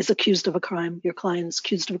is accused of a crime, your client is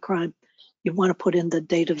accused of a crime, you want to put in the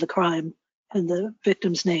date of the crime and the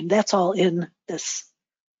victim's name. That's all in this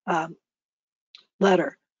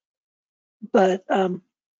letter. But I'm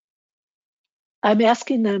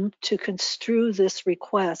asking them to construe this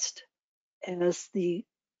request as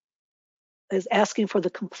asking for the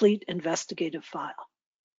complete investigative file,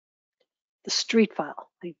 the street file.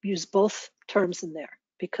 I use both terms in there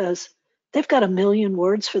because they've got a million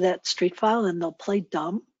words for that street file and they'll play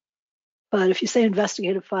dumb. But if you say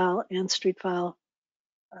investigative file and street file,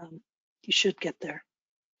 you should get there.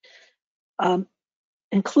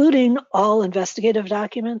 Including all investigative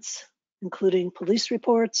documents, including police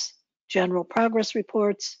reports, general progress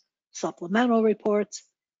reports, supplemental reports,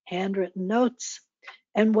 handwritten notes.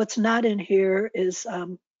 And what's not in here is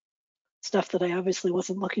stuff that I obviously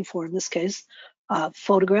wasn't looking for in this case,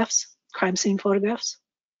 photographs, crime scene photographs,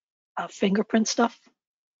 fingerprint stuff.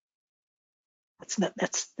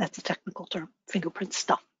 That's a technical term, fingerprint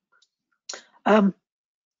stuff.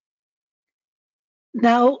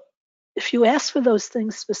 Now, if you ask for those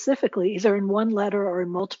things specifically, either in one letter or in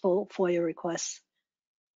multiple FOIA requests,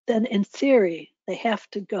 then in theory, they have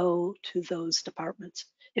to go to those departments.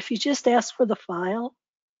 If you just ask for the file,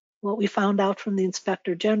 what we found out from the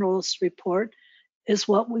Inspector General's report is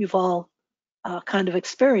what we've all kind of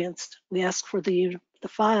experienced. We ask for the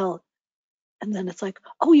file, and then it's like,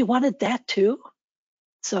 oh, you wanted that too?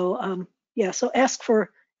 So so ask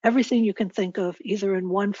for everything you can think of, either in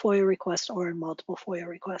one FOIA request or in multiple FOIA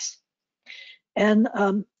requests. And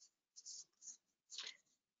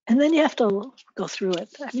then you have to go through it.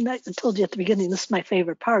 I mean, I told you at the beginning, this is my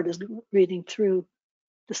favorite part, is reading through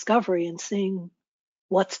discovery and seeing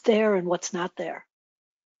what's there and what's not there.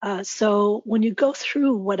 So when you go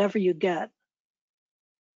through whatever you get,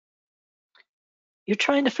 you're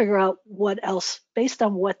trying to figure out what else, based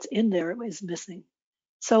on what's in there, is missing.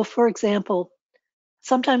 So for example,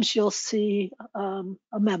 sometimes you'll see a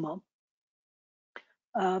memo.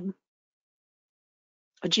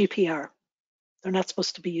 a GPR. They're not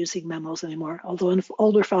supposed to be using memos anymore, although in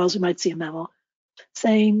older files you might see a memo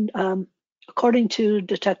saying, according to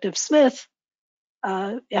Detective Smith,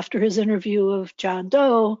 after his interview of John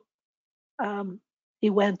Doe, he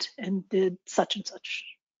went and did such and such.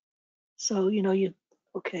 So,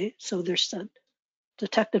 okay, so there's a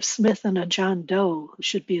Detective Smith and a John Doe who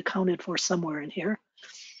should be accounted for somewhere in here.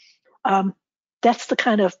 That's the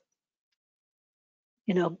kind of,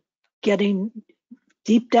 getting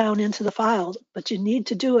deep down into the file, but you need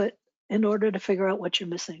to do it in order to figure out what you're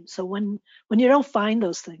missing. So when you don't find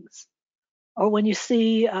those things, or when you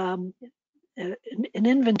see an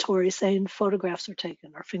inventory saying photographs are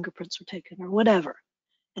taken or fingerprints were taken or whatever,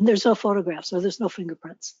 and there's no photographs or there's no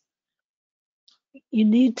fingerprints, you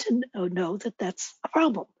need to know that that's a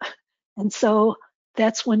problem. And so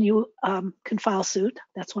that's when you can file suit.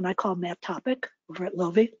 That's when I call Matt Topic over at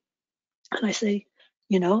Lovie. And I say,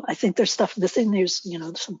 I think there's stuff missing. There's,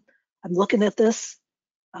 I'm looking at this,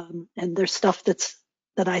 and there's stuff that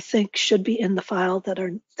I think should be in the file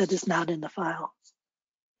that is not in the file.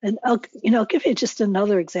 And I'll give you just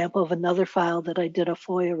another example of another file that I did a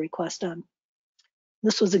FOIA request on.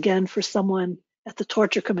 This was again for someone at the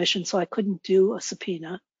Torture Commission, so I couldn't do a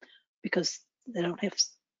subpoena because they don't have,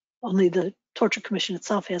 only the Torture Commission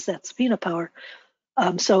itself has that subpoena power.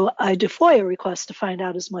 So I do FOIA requests to find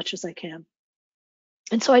out as much as I can.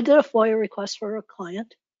 And so I did a FOIA request for a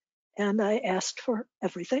client, and I asked for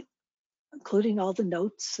everything, including all the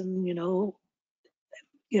notes. And,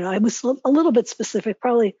 I was a little bit specific,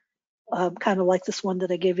 probably kind of like this one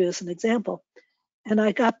that I gave you as an example. And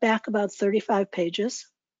I got back about 35 pages.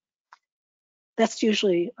 That's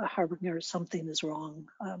usually a harbinger something is wrong,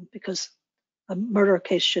 because a murder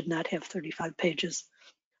case should not have 35 pages.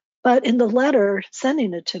 But in the letter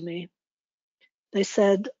sending it to me, they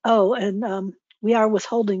said, oh, and we are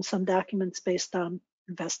withholding some documents based on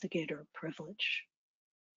investigator privilege.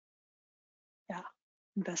 Yeah,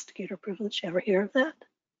 investigator privilege. Ever hear of that?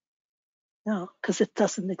 No, because it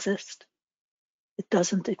doesn't exist. It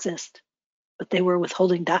doesn't exist. But they were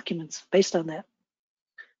withholding documents based on that.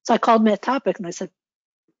 So I called Matt Topic and I said,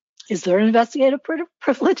 is there an investigative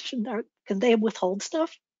privilege? And can they withhold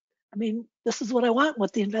stuff? I mean, this is what I want,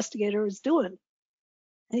 what the investigator is doing. And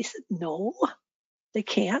he said, no, they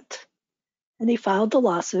can't. And he filed the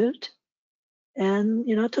lawsuit. And,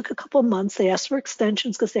 it took a couple of months. They asked for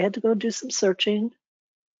extensions because they had to go do some searching.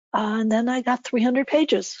 And then I got 300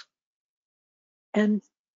 pages. And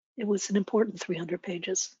it was an important 300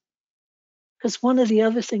 pages. Because one of the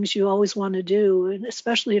other things you always want to do, and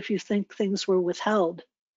especially if you think things were withheld,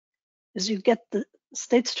 is you get the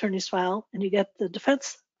state's attorney's file and you get the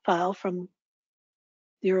defense file from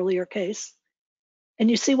the earlier case,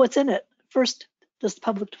 and you see what's in it. First, does the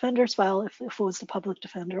public defender's file, if it was the public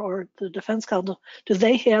defender or the defense counsel, do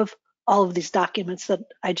they have all of these documents that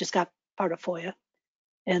I just got part of FOIA?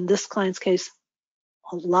 In this client's case,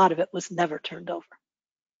 a lot of it was never turned over.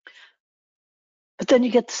 But then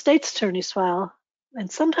you get the state's attorney's file,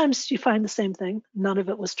 and sometimes you find the same thing. None of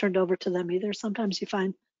it was turned over to them either. Sometimes you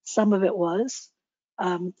find some of it was.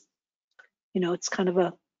 It's kind of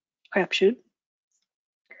a crapshoot.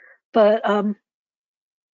 But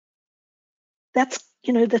that's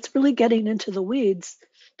really getting into the weeds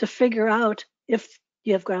to figure out if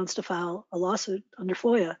you have grounds to file a lawsuit under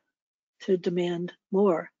FOIA to demand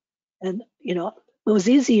more. And it was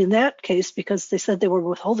easy in that case because they said they were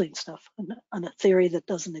withholding stuff on a theory that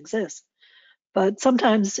doesn't exist. But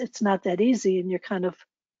sometimes it's not that easy, and you're kind of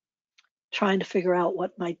trying to figure out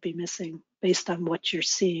what might be missing based on what you're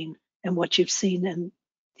seeing and what you've seen in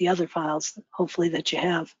the other files, hopefully, that you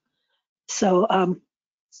have. So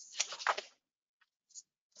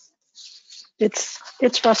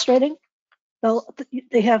it's frustrating.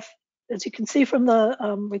 They have, as you can see from the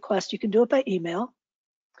request, you can do it by email.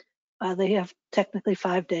 They have technically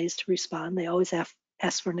 5 days to respond. They always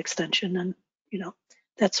ask for an extension, and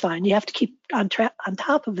that's fine. You have to keep on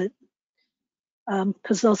top of it,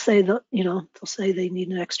 because they'll say they need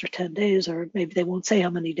an extra 10 days, or maybe they won't say how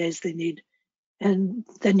many days they need, and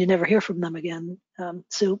then you never hear from them again.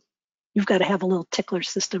 So you've got to have a little tickler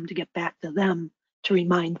system to get back to them, to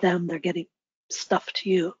remind them they're getting stuff to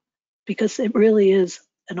you, because it really is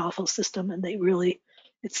an awful system, and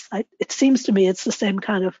it seems to me it's the same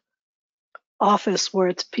kind of office where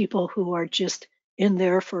it's people who are just in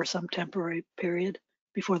there for some temporary period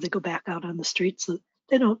before they go back out on the streets. So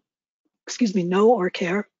they don't, know or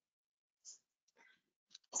care.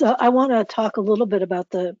 So I want to talk a little bit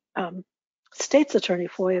about the state's attorney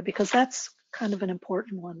FOIA, because that's kind of an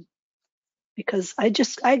important one. Because I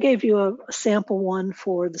gave you a sample one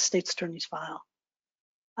for the state's attorney's file.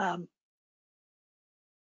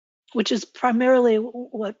 which is primarily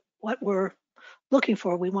what we're looking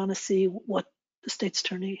for. We want to see what the state's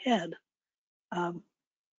attorney had.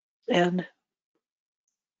 And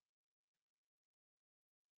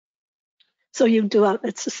so you do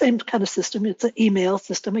it's the same kind of system. It's an email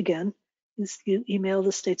system again. You email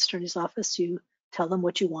the state's attorney's office, you tell them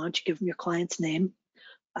what you want, you give them your client's name,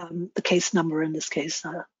 the case number in this case,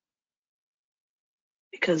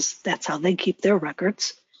 because that's how they keep their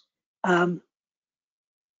records. The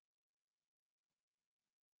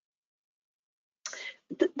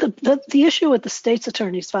issue with the state's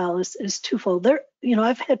attorney's file is twofold.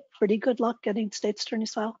 I've had pretty good luck getting state's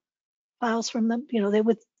attorney's files from them. They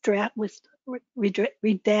would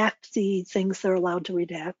redact the things they're allowed to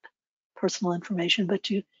redact, personal information, but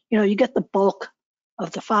you get the bulk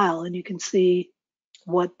of the file and you can see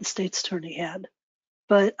what the state's attorney had.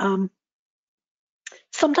 But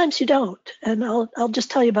sometimes you don't. And I'll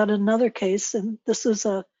just tell you about another case. And this was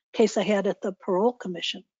a case I had at the Parole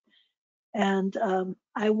Commission. And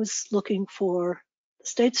I was looking for the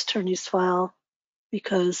state's attorney's file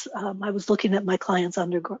because I was looking at my client's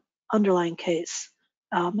underlying case.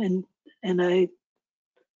 And I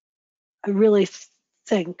really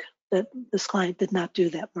think that this client did not do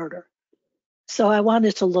that murder. So I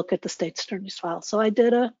wanted to look at the state's attorney's file. So I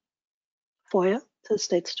did a FOIA to the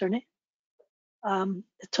state's attorney.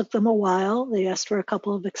 It took them a while. They asked for a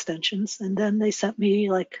couple of extensions, and then they sent me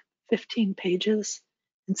like 15 pages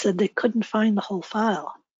and said they couldn't find the whole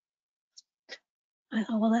file. I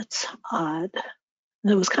thought, well, that's odd.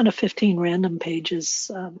 And it was kind of 15 random pages.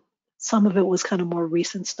 Some of it was kind of more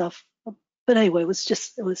recent stuff, but anyway, it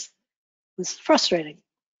was frustrating.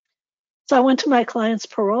 So I went to my client's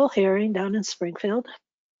parole hearing down in Springfield,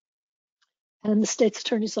 and the state's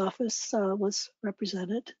attorney's office was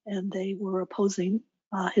represented, and they were opposing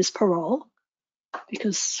his parole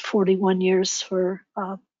because 41 years in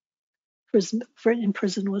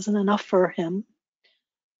prison wasn't enough for him.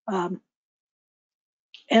 And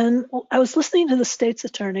I was listening to the state's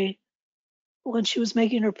attorney when she was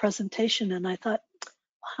making her presentation, and I thought,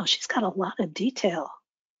 wow, she's got a lot of detail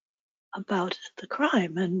about the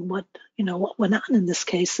crime and what went on in this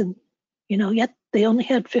case. And, yet they only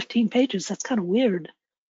had 15 pages. That's kind of weird.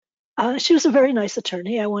 She was a very nice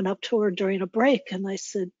attorney. I went up to her during a break and I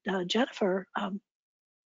said, Jennifer,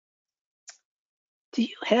 do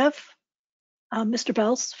you have Mr.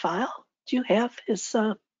 Bell's file? Do you have the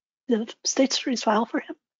state's attorney's file for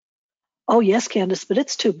him? Oh, yes, Candace, but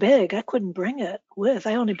it's too big. I couldn't bring it with.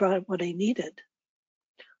 I only brought what I needed.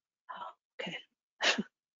 Oh, okay.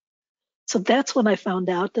 So that's when I found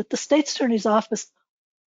out that the state's attorney's office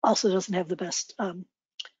also doesn't have the best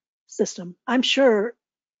system. I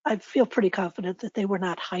feel pretty confident that they were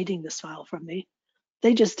not hiding this file from me.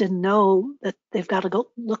 They just didn't know that they've got to go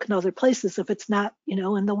look in other places if it's not,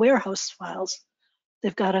 in the warehouse files.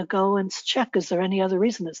 They've got to go and check, is there any other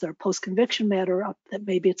reason? Is there a post-conviction matter up that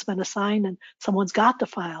maybe it's been assigned and someone's got the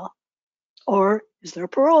file? Or is there a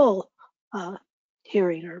parole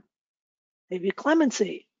hearing, or maybe a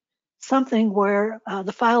clemency? Something where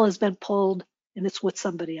the file has been pulled and it's with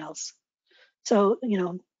somebody else. So,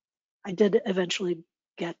 I did eventually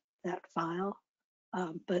get that file,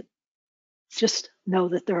 but just know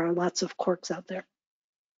that there are lots of quirks out there.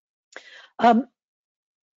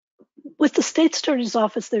 With the state's attorney's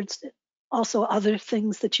office, there's also other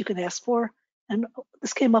things that you can ask for. And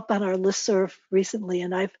this came up on our listserv recently,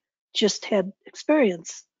 and I've just had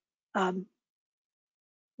experience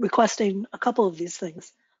requesting a couple of these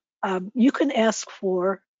things. You can ask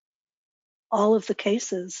for all of the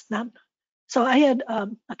cases. So I had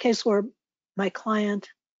a case where my client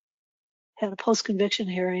had a post-conviction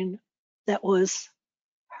hearing that was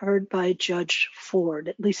heard by Judge Ford,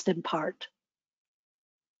 at least in part.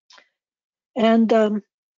 And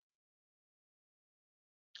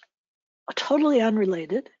totally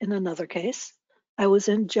unrelated, in another case, I was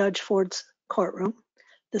in Judge Ford's courtroom.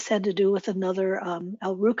 This had to do with another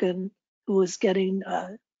Al Rukin who was getting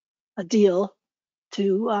a deal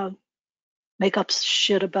to make up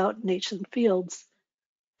shit about Nathan Fields.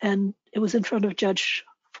 And it was in front of Judge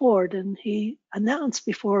Ford, and he announced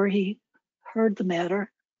before he heard the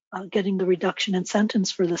matter, getting the reduction in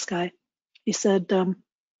sentence for this guy. He said,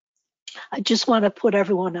 I just want to put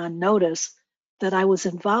everyone on notice that I was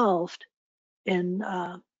involved in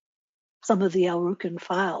some of the Al Rukin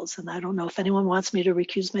files, and I don't know if anyone wants me to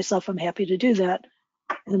recuse myself. I'm happy to do that.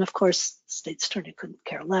 And of course, the state's attorney couldn't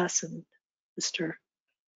care less, and Mr.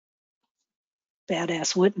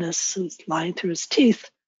 Badass witness who's lying through his teeth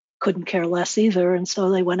couldn't care less either, and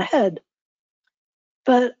so they went ahead.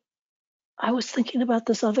 But I was thinking about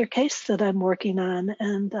this other case that I'm working on,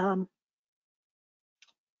 and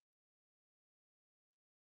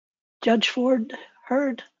Judge Ford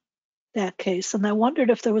heard that case, and I wondered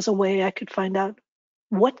if there was a way I could find out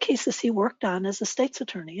what cases he worked on as a state's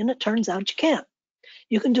attorney, and it turns out you can't.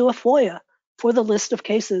 You can do a FOIA for the list of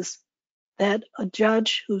cases that a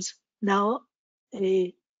judge who's now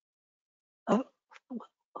a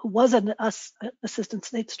who was an assistant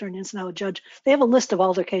state's attorney is now a judge. They have a list of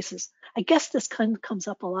all their cases. I guess this kind of comes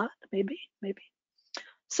up a lot, maybe.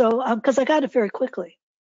 So, because I got it very quickly.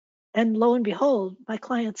 And lo and behold, my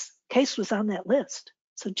client's case was on that list.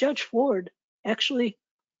 So Judge Ford actually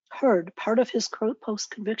heard part of his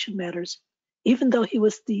post-conviction matters, even though he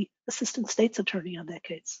was the assistant state's attorney on that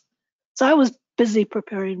case. So I was busy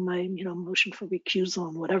preparing my, motion for recusal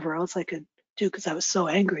and whatever else I could do because I was so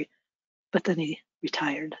angry. But then he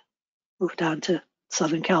retired, moved on to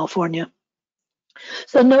Southern California.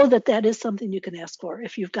 So know that that is something you can ask for.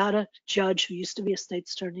 If you've got a judge who used to be a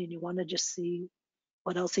state's attorney and you want to just see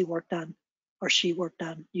what else he worked on or she worked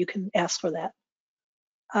on, you can ask for that.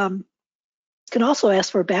 You can also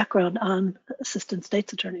ask for a background on assistant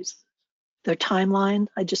state's attorneys. Their timeline,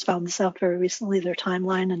 I just found this out very recently, their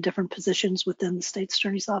timeline and different positions within the state's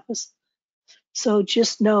attorney's office. So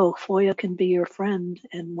just know FOIA can be your friend,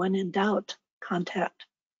 and when in doubt, contact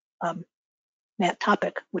Matt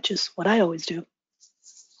Topic, which is what I always do.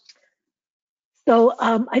 So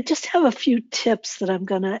I just have a few tips that I'm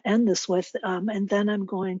going to end this with, and then I'm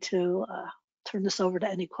going to turn this over to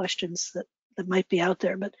any questions that might be out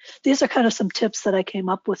there. But these are kind of some tips that I came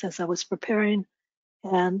up with as I was preparing,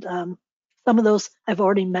 and some of those I've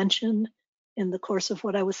already mentioned in the course of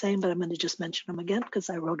what I was saying, but I'm going to just mention them again because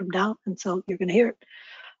I wrote them down, and so you're going to hear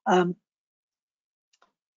it.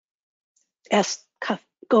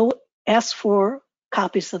 Go ask for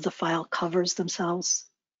copies of the file covers themselves.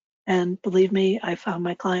 And believe me, I found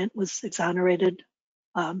my client was exonerated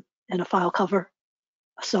in a file cover.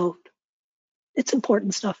 So it's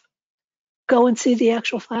important stuff. Go and see the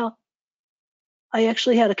actual file. I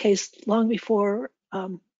actually had a case long before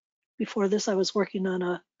this. I was working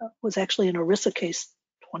on was actually an ERISA case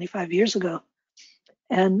 25 years ago.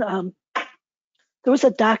 And there was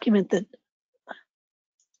a document that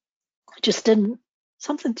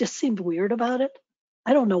something just seemed weird about it.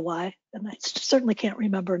 I don't know why, and I certainly can't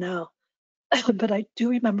remember now. But I do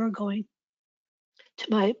remember going to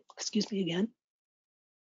my, excuse me again,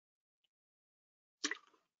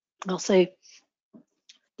 I'll say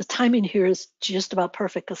the timing here is just about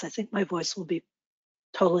perfect because I think my voice will be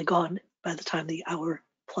totally gone by the time the hour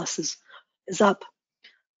plus is up.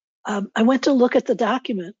 I went to look at the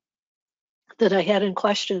document that I had in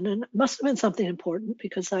question, and it must have been something important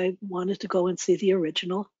because I wanted to go and see the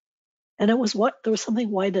original. And there was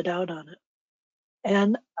something whited out on it.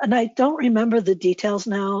 And I don't remember the details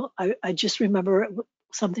now. I just remember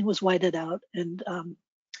something was whited out, and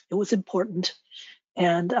it was important.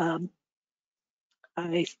 And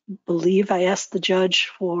I believe I asked the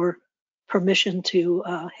judge for permission to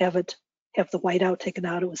have the whiteout taken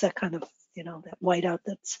out. It was that kind of, that whiteout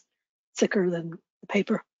that's thicker than the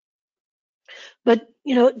paper. But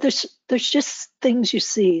there's just things you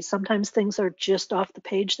see. Sometimes things are just off the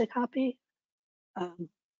page they copy.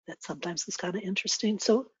 That sometimes is kind of interesting.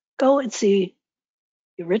 So go and see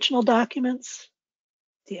the original documents,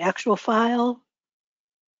 the actual file.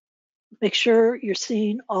 Make sure you're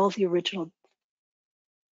seeing all the original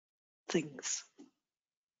things.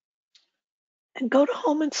 And go to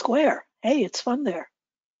Home and Square. Hey, it's fun there.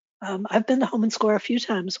 I've been to Home and Square a few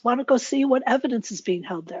times. Want to go see what evidence is being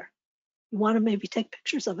held there? You want to maybe take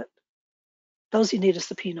pictures of it. Those you need a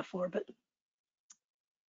subpoena for,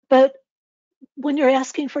 but when you're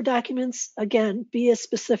asking for documents, again, be as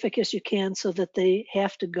specific as you can so that they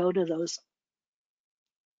have to go to those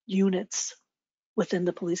units within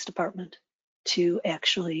the police department to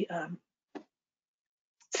actually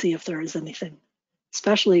see if there is anything,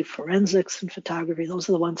 especially forensics and photography. Those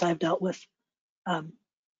are the ones I've dealt with. And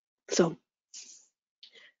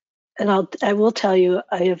I will tell you,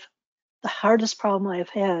 the hardest problem I have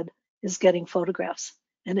had is getting photographs.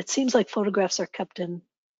 And it seems like photographs are kept in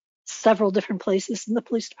several different places in the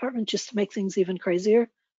police department just to make things even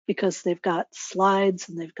crazier, because they've got slides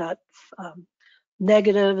and they've got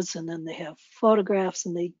negatives, and then they have photographs,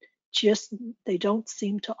 and they don't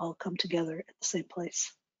seem to all come together at the same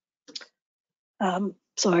place. So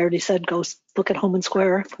I already said, go look at Home and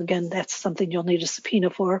Square. Again, that's something you'll need a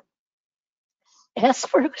subpoena for. Ask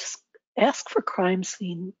for crime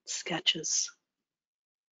scene sketches.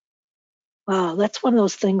 Wow, that's one of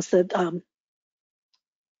those things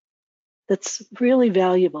that's really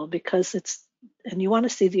valuable, because and you want to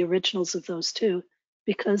see the originals of those too,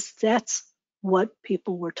 because that's what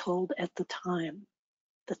people were told at the time.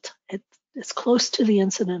 as close to the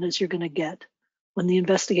incident as you're going to get when the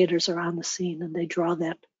investigators are on the scene and they draw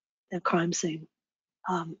that crime scene.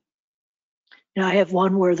 I have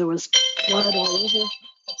one where there was blood all over.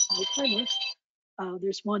 That's my timer.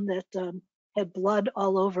 There's one that had blood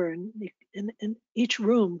all over, and in each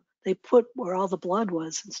room they put where all the blood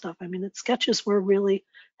was and stuff. I mean, the sketches were really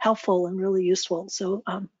helpful and really useful. So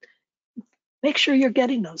make sure you're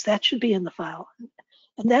getting those. That should be in the file,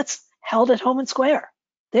 and that's held at Home and Square.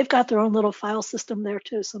 They've got their own little file system there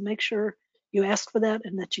too. So make sure you ask for that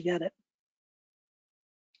and that you get it.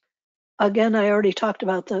 Again, I already talked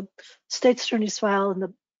about the state's attorney's file and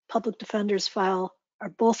the public defender's file are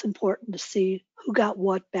both important to see who got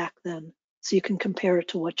what back then, so you can compare it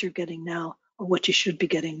to what you're getting now or what you should be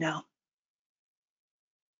getting now.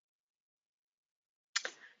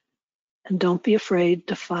 And don't be afraid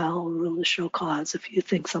to file a rule to show cause if you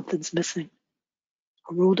think something's missing.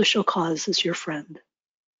 A rule to show cause is your friend,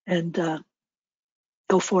 and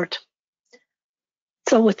go for it.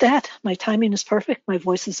 So with that, my timing is perfect. My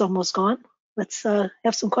voice is almost gone. Let's have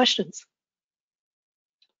some questions.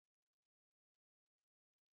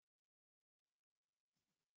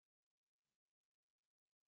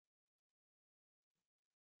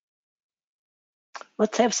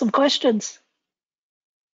 Let's have some questions.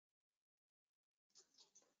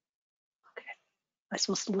 Okay, am I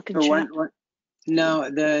supposed to look in chat?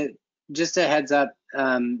 No, just a heads up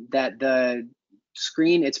that the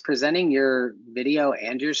screen, it's presenting your video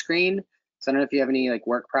and your screen. So I don't know if you have any like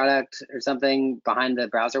work product or something behind the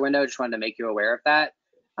browser window. Just wanted to make you aware of that.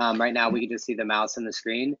 Right now we can just see the mouse and the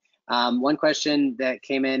screen. One question that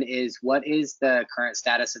came in is, what is the current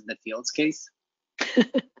status of the Fields case?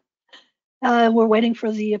 We're waiting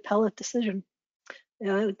for the appellate decision.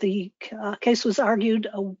 The case was argued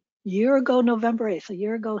a year ago, November 8th, a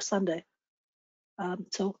year ago Sunday.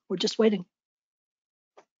 So we're just waiting.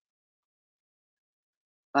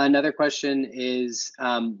 Another question is,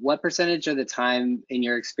 what percentage of the time in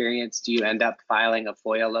your experience do you end up filing a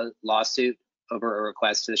FOIA lawsuit over a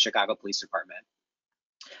request to the Chicago Police Department?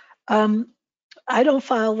 I don't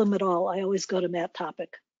file them at all. I always go to Matt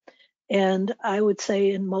Topic. And I would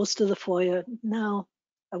say in most of the FOIA, no,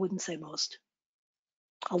 I wouldn't say most.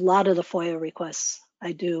 A lot of the FOIA requests,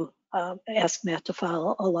 I do ask Matt to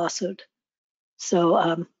file a lawsuit.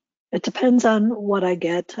 So it depends on what I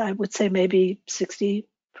get. I would say maybe 60%.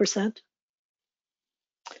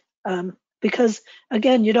 Because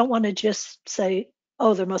again, you don't want to just say,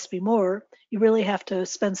 oh, there must be more. You really have to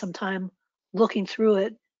spend some time looking through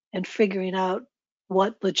it and figuring out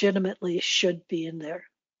what legitimately should be in there.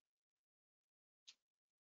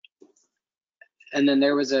 And then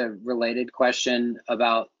there was a related question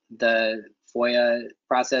about the FOIA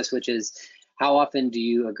process, which is, how often do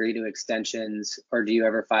you agree to extensions, or do you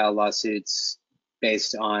ever file lawsuits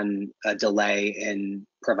based on a delay in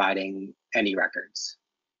providing any records?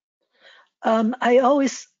 I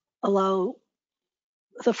always allow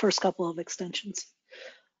the first couple of extensions.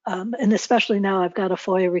 And especially now, I've got a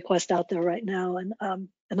FOIA request out there right now, and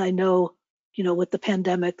I know, with the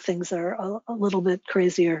pandemic, things are a little bit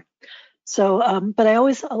crazier. So, but I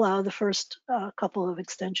always allow the first couple of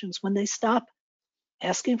extensions. When they stop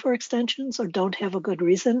asking for extensions or don't have a good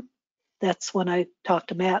reason, that's when I talk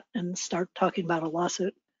to Matt and start talking about a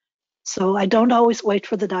lawsuit. So I don't always wait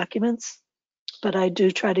for the documents, but I do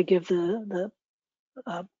try to give the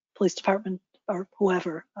police department or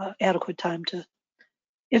whoever adequate time to,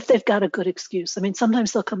 if they've got a good excuse. I mean,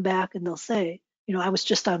 sometimes they'll come back and they'll say, I was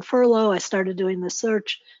just on furlough. I started doing the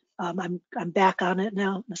search. I'm back on it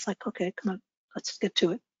now. And it's like, okay, come on, let's get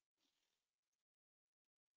to it.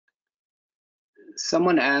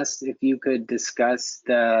 Someone asked if you could discuss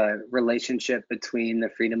the relationship between the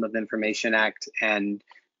Freedom of Information Act and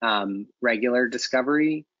regular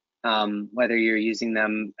discovery, whether you're using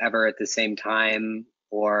them ever at the same time,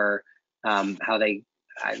 or how they,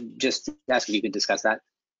 just ask if you could discuss that.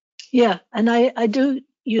 Yeah, and I do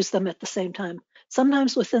use them at the same time.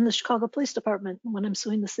 Sometimes within the Chicago Police Department, when I'm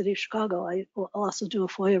suing the city of Chicago, I will also do a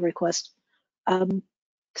FOIA request.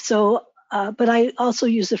 But I also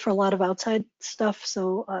use it for a lot of outside stuff.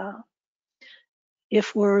 So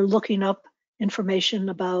if we're looking up information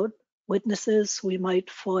about witnesses, we might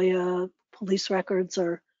FOIA police records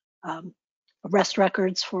or arrest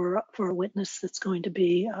records for a witness that's going to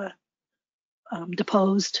be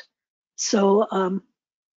deposed. So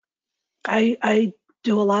I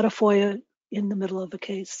do a lot of FOIA in the middle of a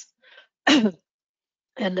case. And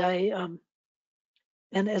and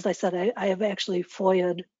as I said, I have actually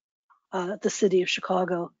FOIA'd the city of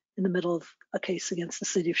Chicago in the middle of a case against the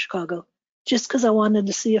city of Chicago, just because I wanted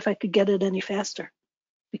to see if I could get it any faster,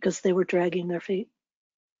 because they were dragging their feet.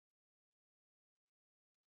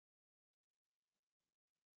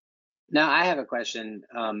 Now I have a question,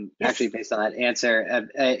 Yes. actually based on that answer.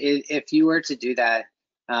 If you were to do that,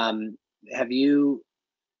 have you,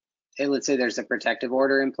 let's say there's a protective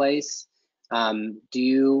order in place, do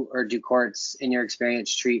you or do courts, in your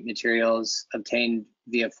experience, treat materials obtained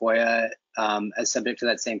via FOIA as subject to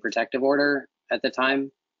that same protective order at the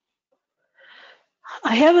time?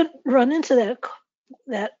 I haven't run into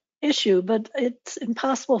that issue, but it's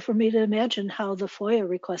impossible for me to imagine how the FOIA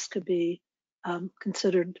request could be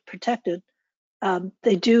considered protected.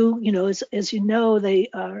 They do, as you know, they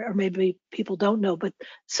are, or maybe people don't know, but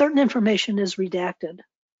certain information is redacted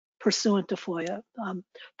pursuant to FOIA,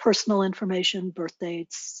 personal information, birth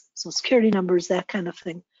dates, social security numbers, that kind of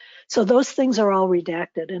thing. So those things are all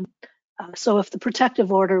redacted. And so if the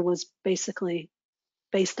protective order was basically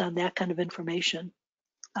based on that kind of information,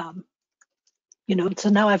 um, so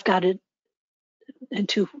now I've got it in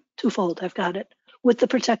twofold. I've got it with the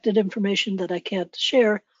protected information that I can't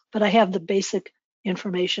share, but I have the basic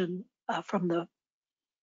information from the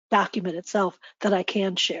document itself that I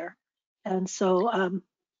can share. And so,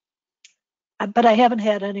 but I haven't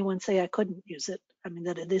had anyone say I couldn't use it. I mean,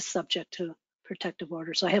 that it is subject to protective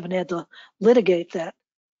order. So I haven't had to litigate that.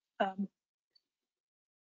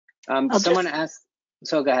 Someone asked,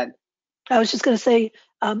 so go ahead. I was just going to say,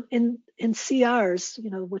 in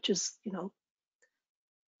CRs, which is,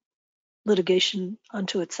 litigation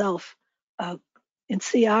unto itself, in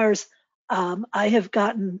CRs, I have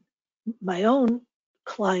gotten my own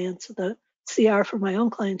clients, the CR for my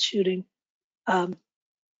own client shooting,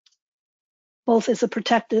 both as a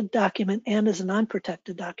protected document and as a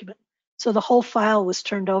non-protected document. So the whole file was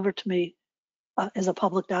turned over to me as a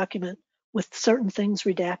public document with certain things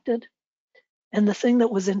redacted. And the thing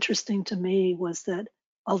that was interesting to me was that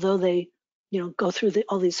although they, go through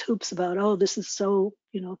all these hoops about, oh, this is so,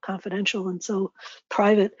 confidential and so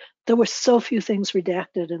private, there were so few things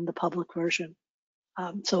redacted in the public version.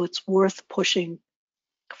 So it's worth pushing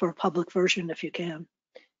for a public version if you can,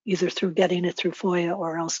 either through getting it through FOIA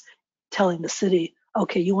or else telling the city,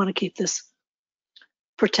 okay, you want to keep this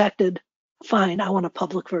protected, fine, I want a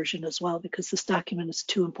public version as well because this document is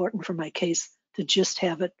too important for my case to just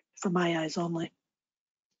have it for my eyes only.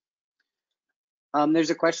 There's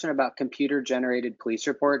a question about computer-generated police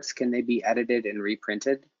reports. Can they be edited and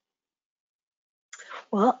reprinted?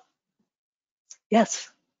 Well,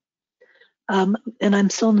 yes. And I'm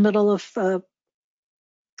still in the middle of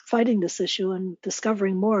fighting this issue and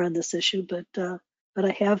discovering more on this issue, but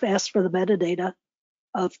I have asked for the metadata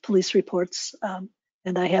of police reports,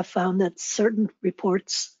 and I have found that certain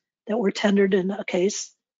reports that were tendered in a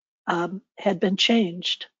case had been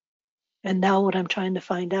changed. And now what I'm trying to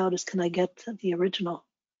find out is, can I get the original,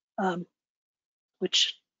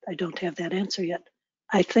 which I don't have that answer yet.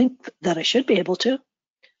 I think that I should be able to.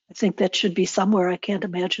 I think that should be somewhere. I can't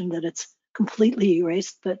imagine that it's completely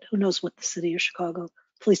erased, but who knows what the city of Chicago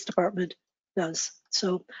Police Department does.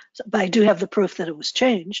 So but I do have the proof that it was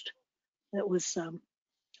changed. That was,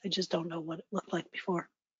 I just don't know what it looked like before.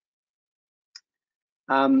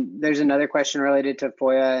 There's another question related to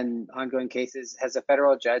FOIA and ongoing cases. Has a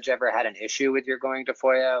federal judge ever had an issue with your going to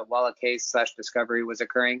FOIA while a case/discovery was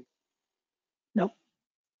occurring? Nope.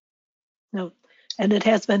 No. And it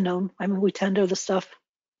has been known. I mean, we tender the stuff.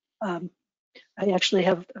 I actually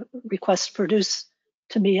have requests produced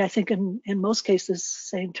to me, I think in most cases,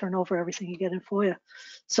 saying turn over everything you get in FOIA.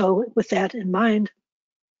 So with that in mind,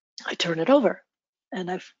 I turn it over.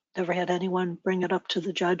 And I've never had anyone bring it up to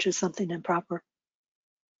the judge as something improper.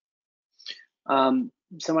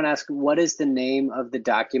 Someone asked, what is the name of the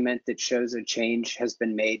document that shows a change has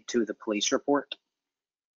been made to the police report?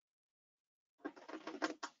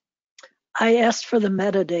 I asked for the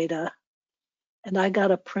metadata and I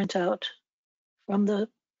got a printout from the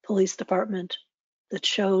police department that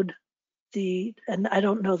showed and I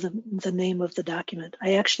don't know the name of the document.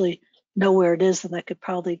 I actually know where it is and I could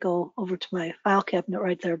probably go over to my file cabinet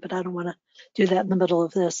right there, but I don't want to do that in the middle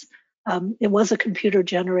of this. It was a computer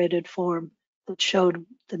generated form that showed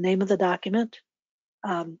the name of the document,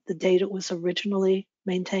 the date it was originally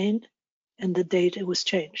maintained, and the date it was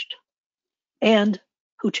changed, and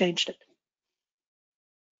who changed it,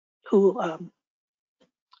 who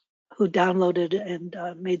downloaded and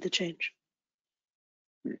made the change.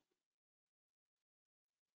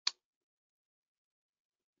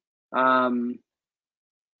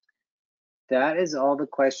 That is all the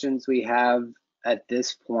questions we have at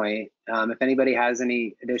this point. If anybody has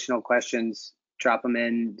any additional questions, drop them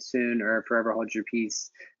in soon or forever hold your peace.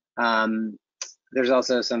 There's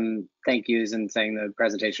also some thank yous and saying the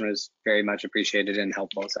presentation was very much appreciated and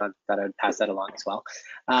helpful. So I thought I'd pass that along as well.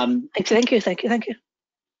 Thank you.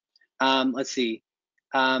 Let's see.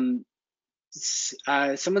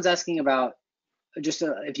 Someone's asking about just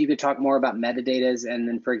if you could talk more about metadata and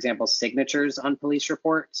then, for example, signatures on police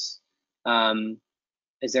reports.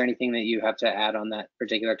 Is there anything that you have to add on that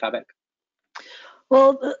particular topic?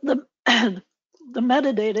 Well, the the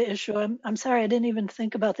metadata issue, I'm sorry, I didn't even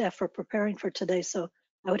think about that for preparing for today, so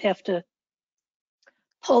I would have to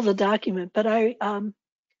pull the document. But I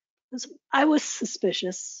was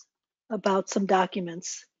suspicious about some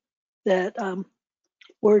documents that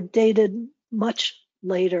were dated much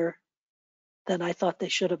later than I thought they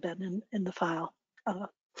should have been in the file,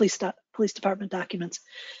 police department documents.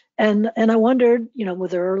 And I wondered, were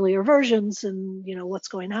there earlier versions and, what's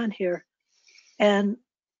going on here? And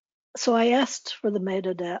so I asked for the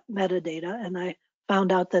metadata, and I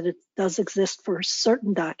found out that it does exist for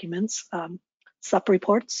certain documents, sup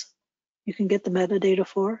reports, you can get the metadata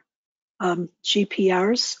for.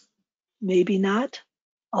 GPRs, maybe not,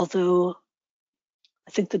 although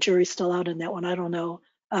I think the jury's still out in that one. I don't know,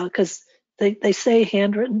 because they say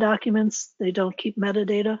handwritten documents, they don't keep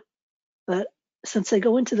metadata, but since they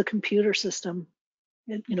go into the computer system,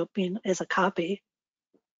 being as a copy,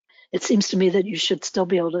 it seems to me that you should still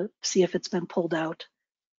be able to see if it's been pulled out.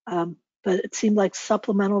 But it seemed like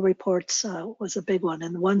supplemental reports was a big one,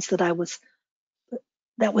 and the ones that was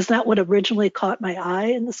not what originally caught my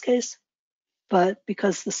eye in this case, but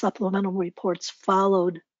because the supplemental reports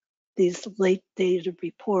followed these late dated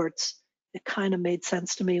reports, it kind of made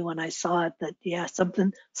sense to me when I saw it that, yeah,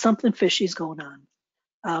 something fishy's going on.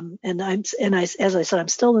 As I said, I'm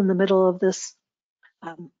still in the middle of this,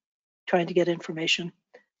 trying to get information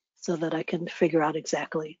so that I can figure out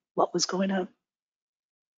exactly what was going on.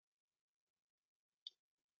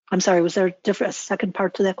 I'm sorry, was there a second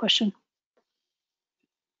part to that question?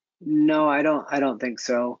 No, I don't think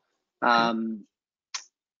so. And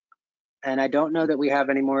I don't know that we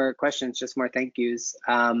have any more questions, just more thank yous.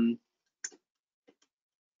 I'm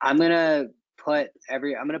gonna put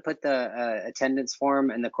the attendance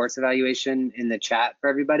form and the course evaluation in the chat for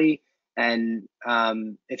everybody. And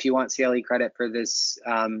if you want CLE credit for this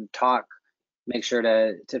talk, make sure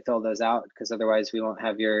to fill those out, because otherwise we won't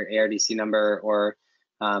have your ARDC number or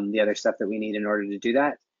the other stuff that we need in order to do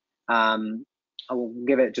that. I'll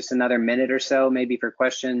give it just another minute or so, maybe for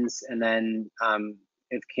questions, and then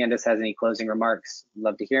if Candace has any closing remarks,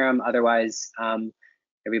 love to hear them. Otherwise,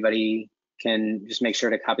 everybody can just make sure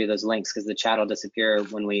to copy those links, because the chat will disappear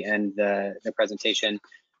when we end the presentation.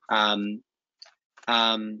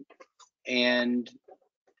 And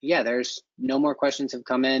yeah, there's no more questions have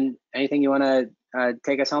come in. Anything you want to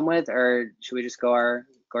take us home with, or should we just go our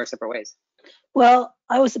separate ways? Well,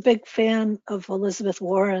 I was a big fan of Elizabeth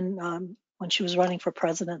Warren when she was running for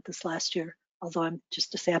president this last year, although I'm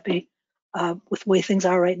just as happy with the way things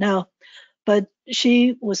are right now. But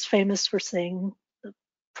she was famous for saying,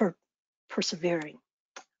 for persevering.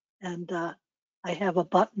 And I have a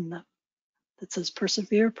button that says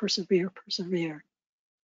persevere, persevere, persevere.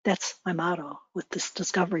 That's my motto with this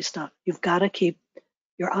discovery stuff. You've got to keep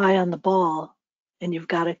your eye on the ball, and you've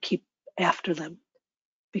got to keep after them,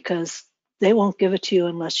 because they won't give it to you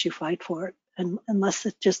unless you fight for it. And unless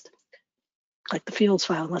it just, like the Fields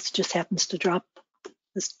file, unless it just happens to drop.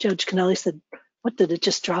 This Judge Kennelly said, what, did it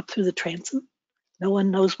just drop through the transom? No one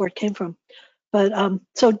knows where it came from. But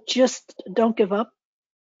so just don't give up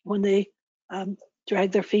when they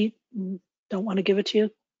drag their feet and don't want to give it to you.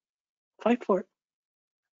 Fight for it.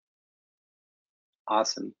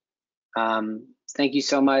 Awesome. Thank you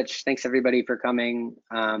so much. Thanks everybody for coming.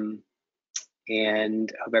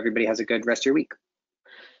 And hope everybody has a good rest of your week.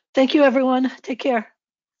 Thank you, everyone. Take care.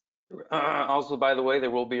 Also, by the way,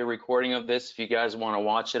 there will be a recording of this if you guys want to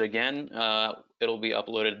watch it again. It'll be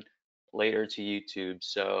uploaded later to YouTube,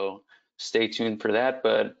 so stay tuned for that.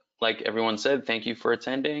 But like everyone said, thank you for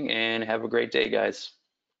attending and have a great day, guys.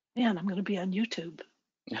 Man, I'm going to be on YouTube.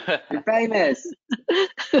 You're famous.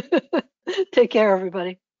 Take care,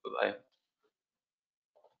 everybody. Bye-bye.